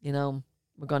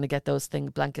we're going to get those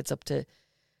blankets up to.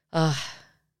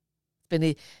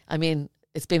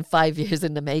 It's been 5 years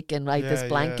in the making, right? This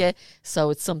blanket, so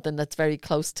it's something that's very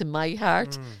close to my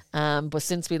heart. But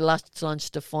since we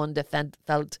launched the fund, it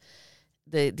felt.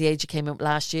 The AG came up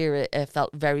last year. It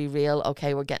felt very real.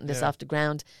 Okay, we're getting this off the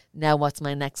ground. Now, what's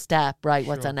my next step? Right,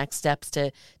 what's our next steps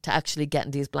to actually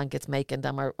getting these blankets making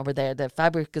them? We're there. The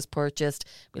fabric is purchased.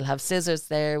 We'll have scissors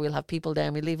there. We'll have people there,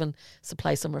 and we'll even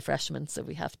supply some refreshments if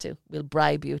we have to. We'll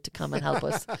bribe you to come and help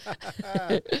us.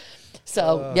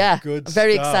 So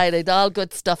very excited. All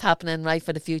good stuff happening right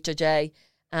for the future, Jay,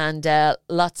 and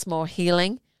lots more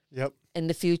healing. Yep. In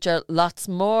the future, lots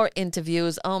more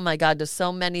interviews. Oh my God, there's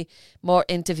so many more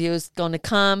interviews going to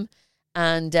come,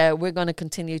 and we're going to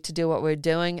continue to do what we're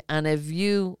doing. And if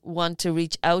you want to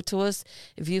reach out to us,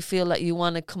 if you feel that you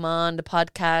want to come on the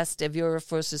podcast, if you're a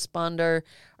first responder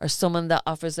or someone that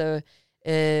offers a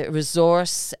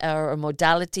resource or a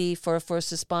modality for a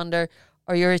first responder,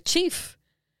 or you're a chief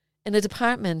in a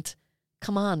department,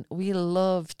 come on. We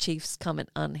love chiefs coming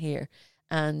on here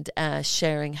and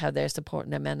sharing how they're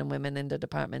supporting their men and women in the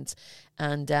departments,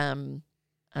 and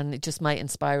it just might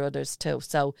inspire others too.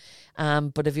 So,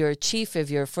 but if you're a chief, if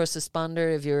you're a first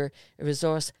responder, if you're a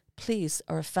resource, please,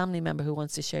 or a family member who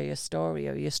wants to share your story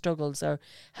or your struggles or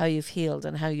how you've healed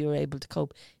and how you were able to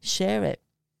cope, share it.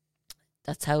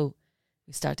 That's how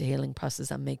we start the healing process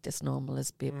and make this normal,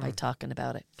 is by talking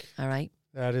about it. All right?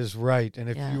 That is right. And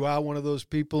if you are one of those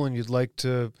people and you'd like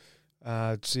to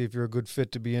see if you're a good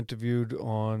fit to be interviewed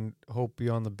on Hope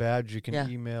Beyond the Badge, you can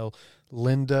email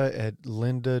Linda at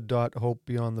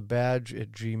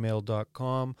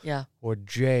linda.hopebeyondthebadge@gmail.com or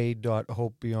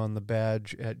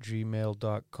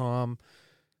j.hopebeyondthebadge@gmail.com.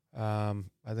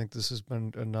 I think this has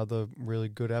been another really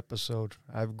good episode.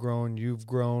 I've grown, you've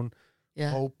grown.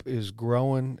 Yeah. Hope is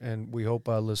growing, and we hope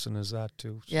our listeners are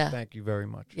too. So thank you very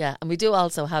much. Yeah, and we do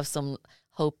also have some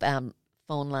Hope phone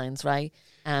lines, right?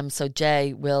 So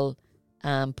Jay will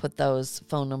put those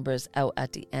phone numbers out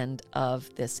at the end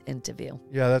of this interview.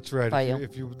 Yeah, that's right.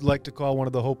 If you would like to call one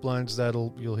of the Hope lines,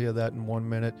 you'll hear that in 1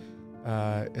 minute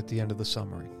at the end of the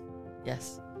summary.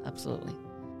 Yes, absolutely.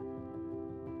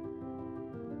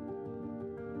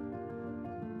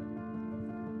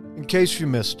 In case you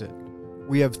missed it,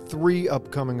 we have 3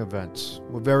 upcoming events.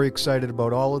 We're very excited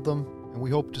about all of them. and we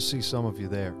hope to see some of you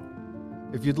there.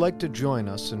 If you'd like to join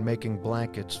us in making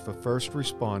blankets for first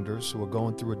responders who are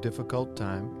going through a difficult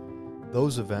time,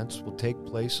 those events will take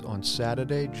place on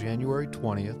Saturday, January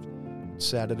 20th, and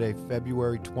Saturday,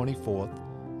 February 24th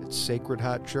at Sacred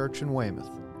Heart Church in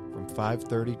Weymouth from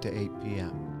 5:30 to 8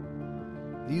 p.m.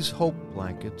 These Hope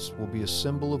blankets will be a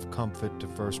symbol of comfort to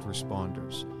first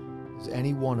responders, as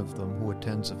any one of them who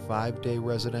attends a 5-day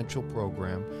residential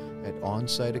program at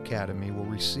On-Site Academy will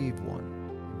receive one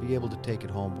and be able to take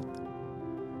it home with them.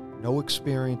 No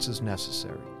experience is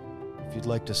necessary. If you'd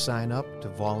like to sign up to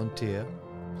volunteer,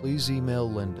 please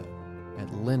email Linda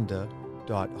at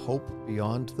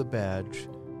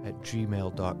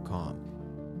linda.hopebeyondthebadge@gmail.com.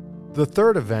 The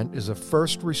third event is a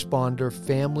First Responder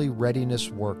Family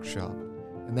Readiness Workshop,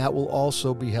 and that will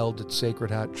also be held at Sacred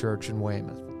Heart Church in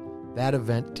Weymouth. That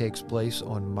event takes place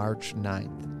on March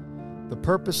 9th. The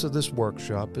purpose of this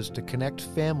workshop is to connect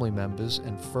family members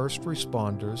and first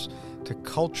responders to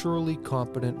culturally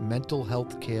competent mental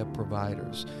health care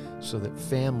providers so that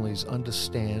families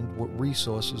understand what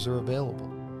resources are available.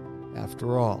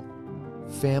 After all,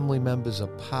 family members are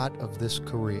part of this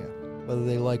career, whether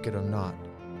they like it or not.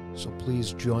 So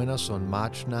please join us on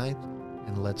March 9th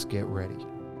and let's get ready.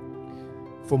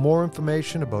 For more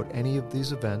information about any of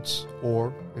these events,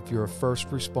 or if you're a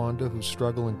first responder who's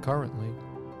struggling currently,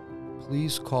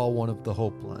 please call one of the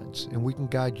Hope Lines and we can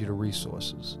guide you to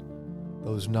resources.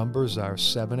 Those numbers are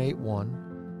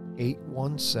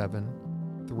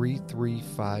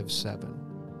 781-817-3357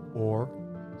 or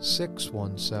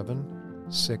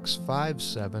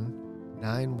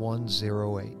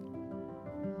 617-657-9108.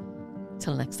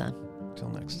 Till next time. Till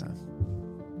next time.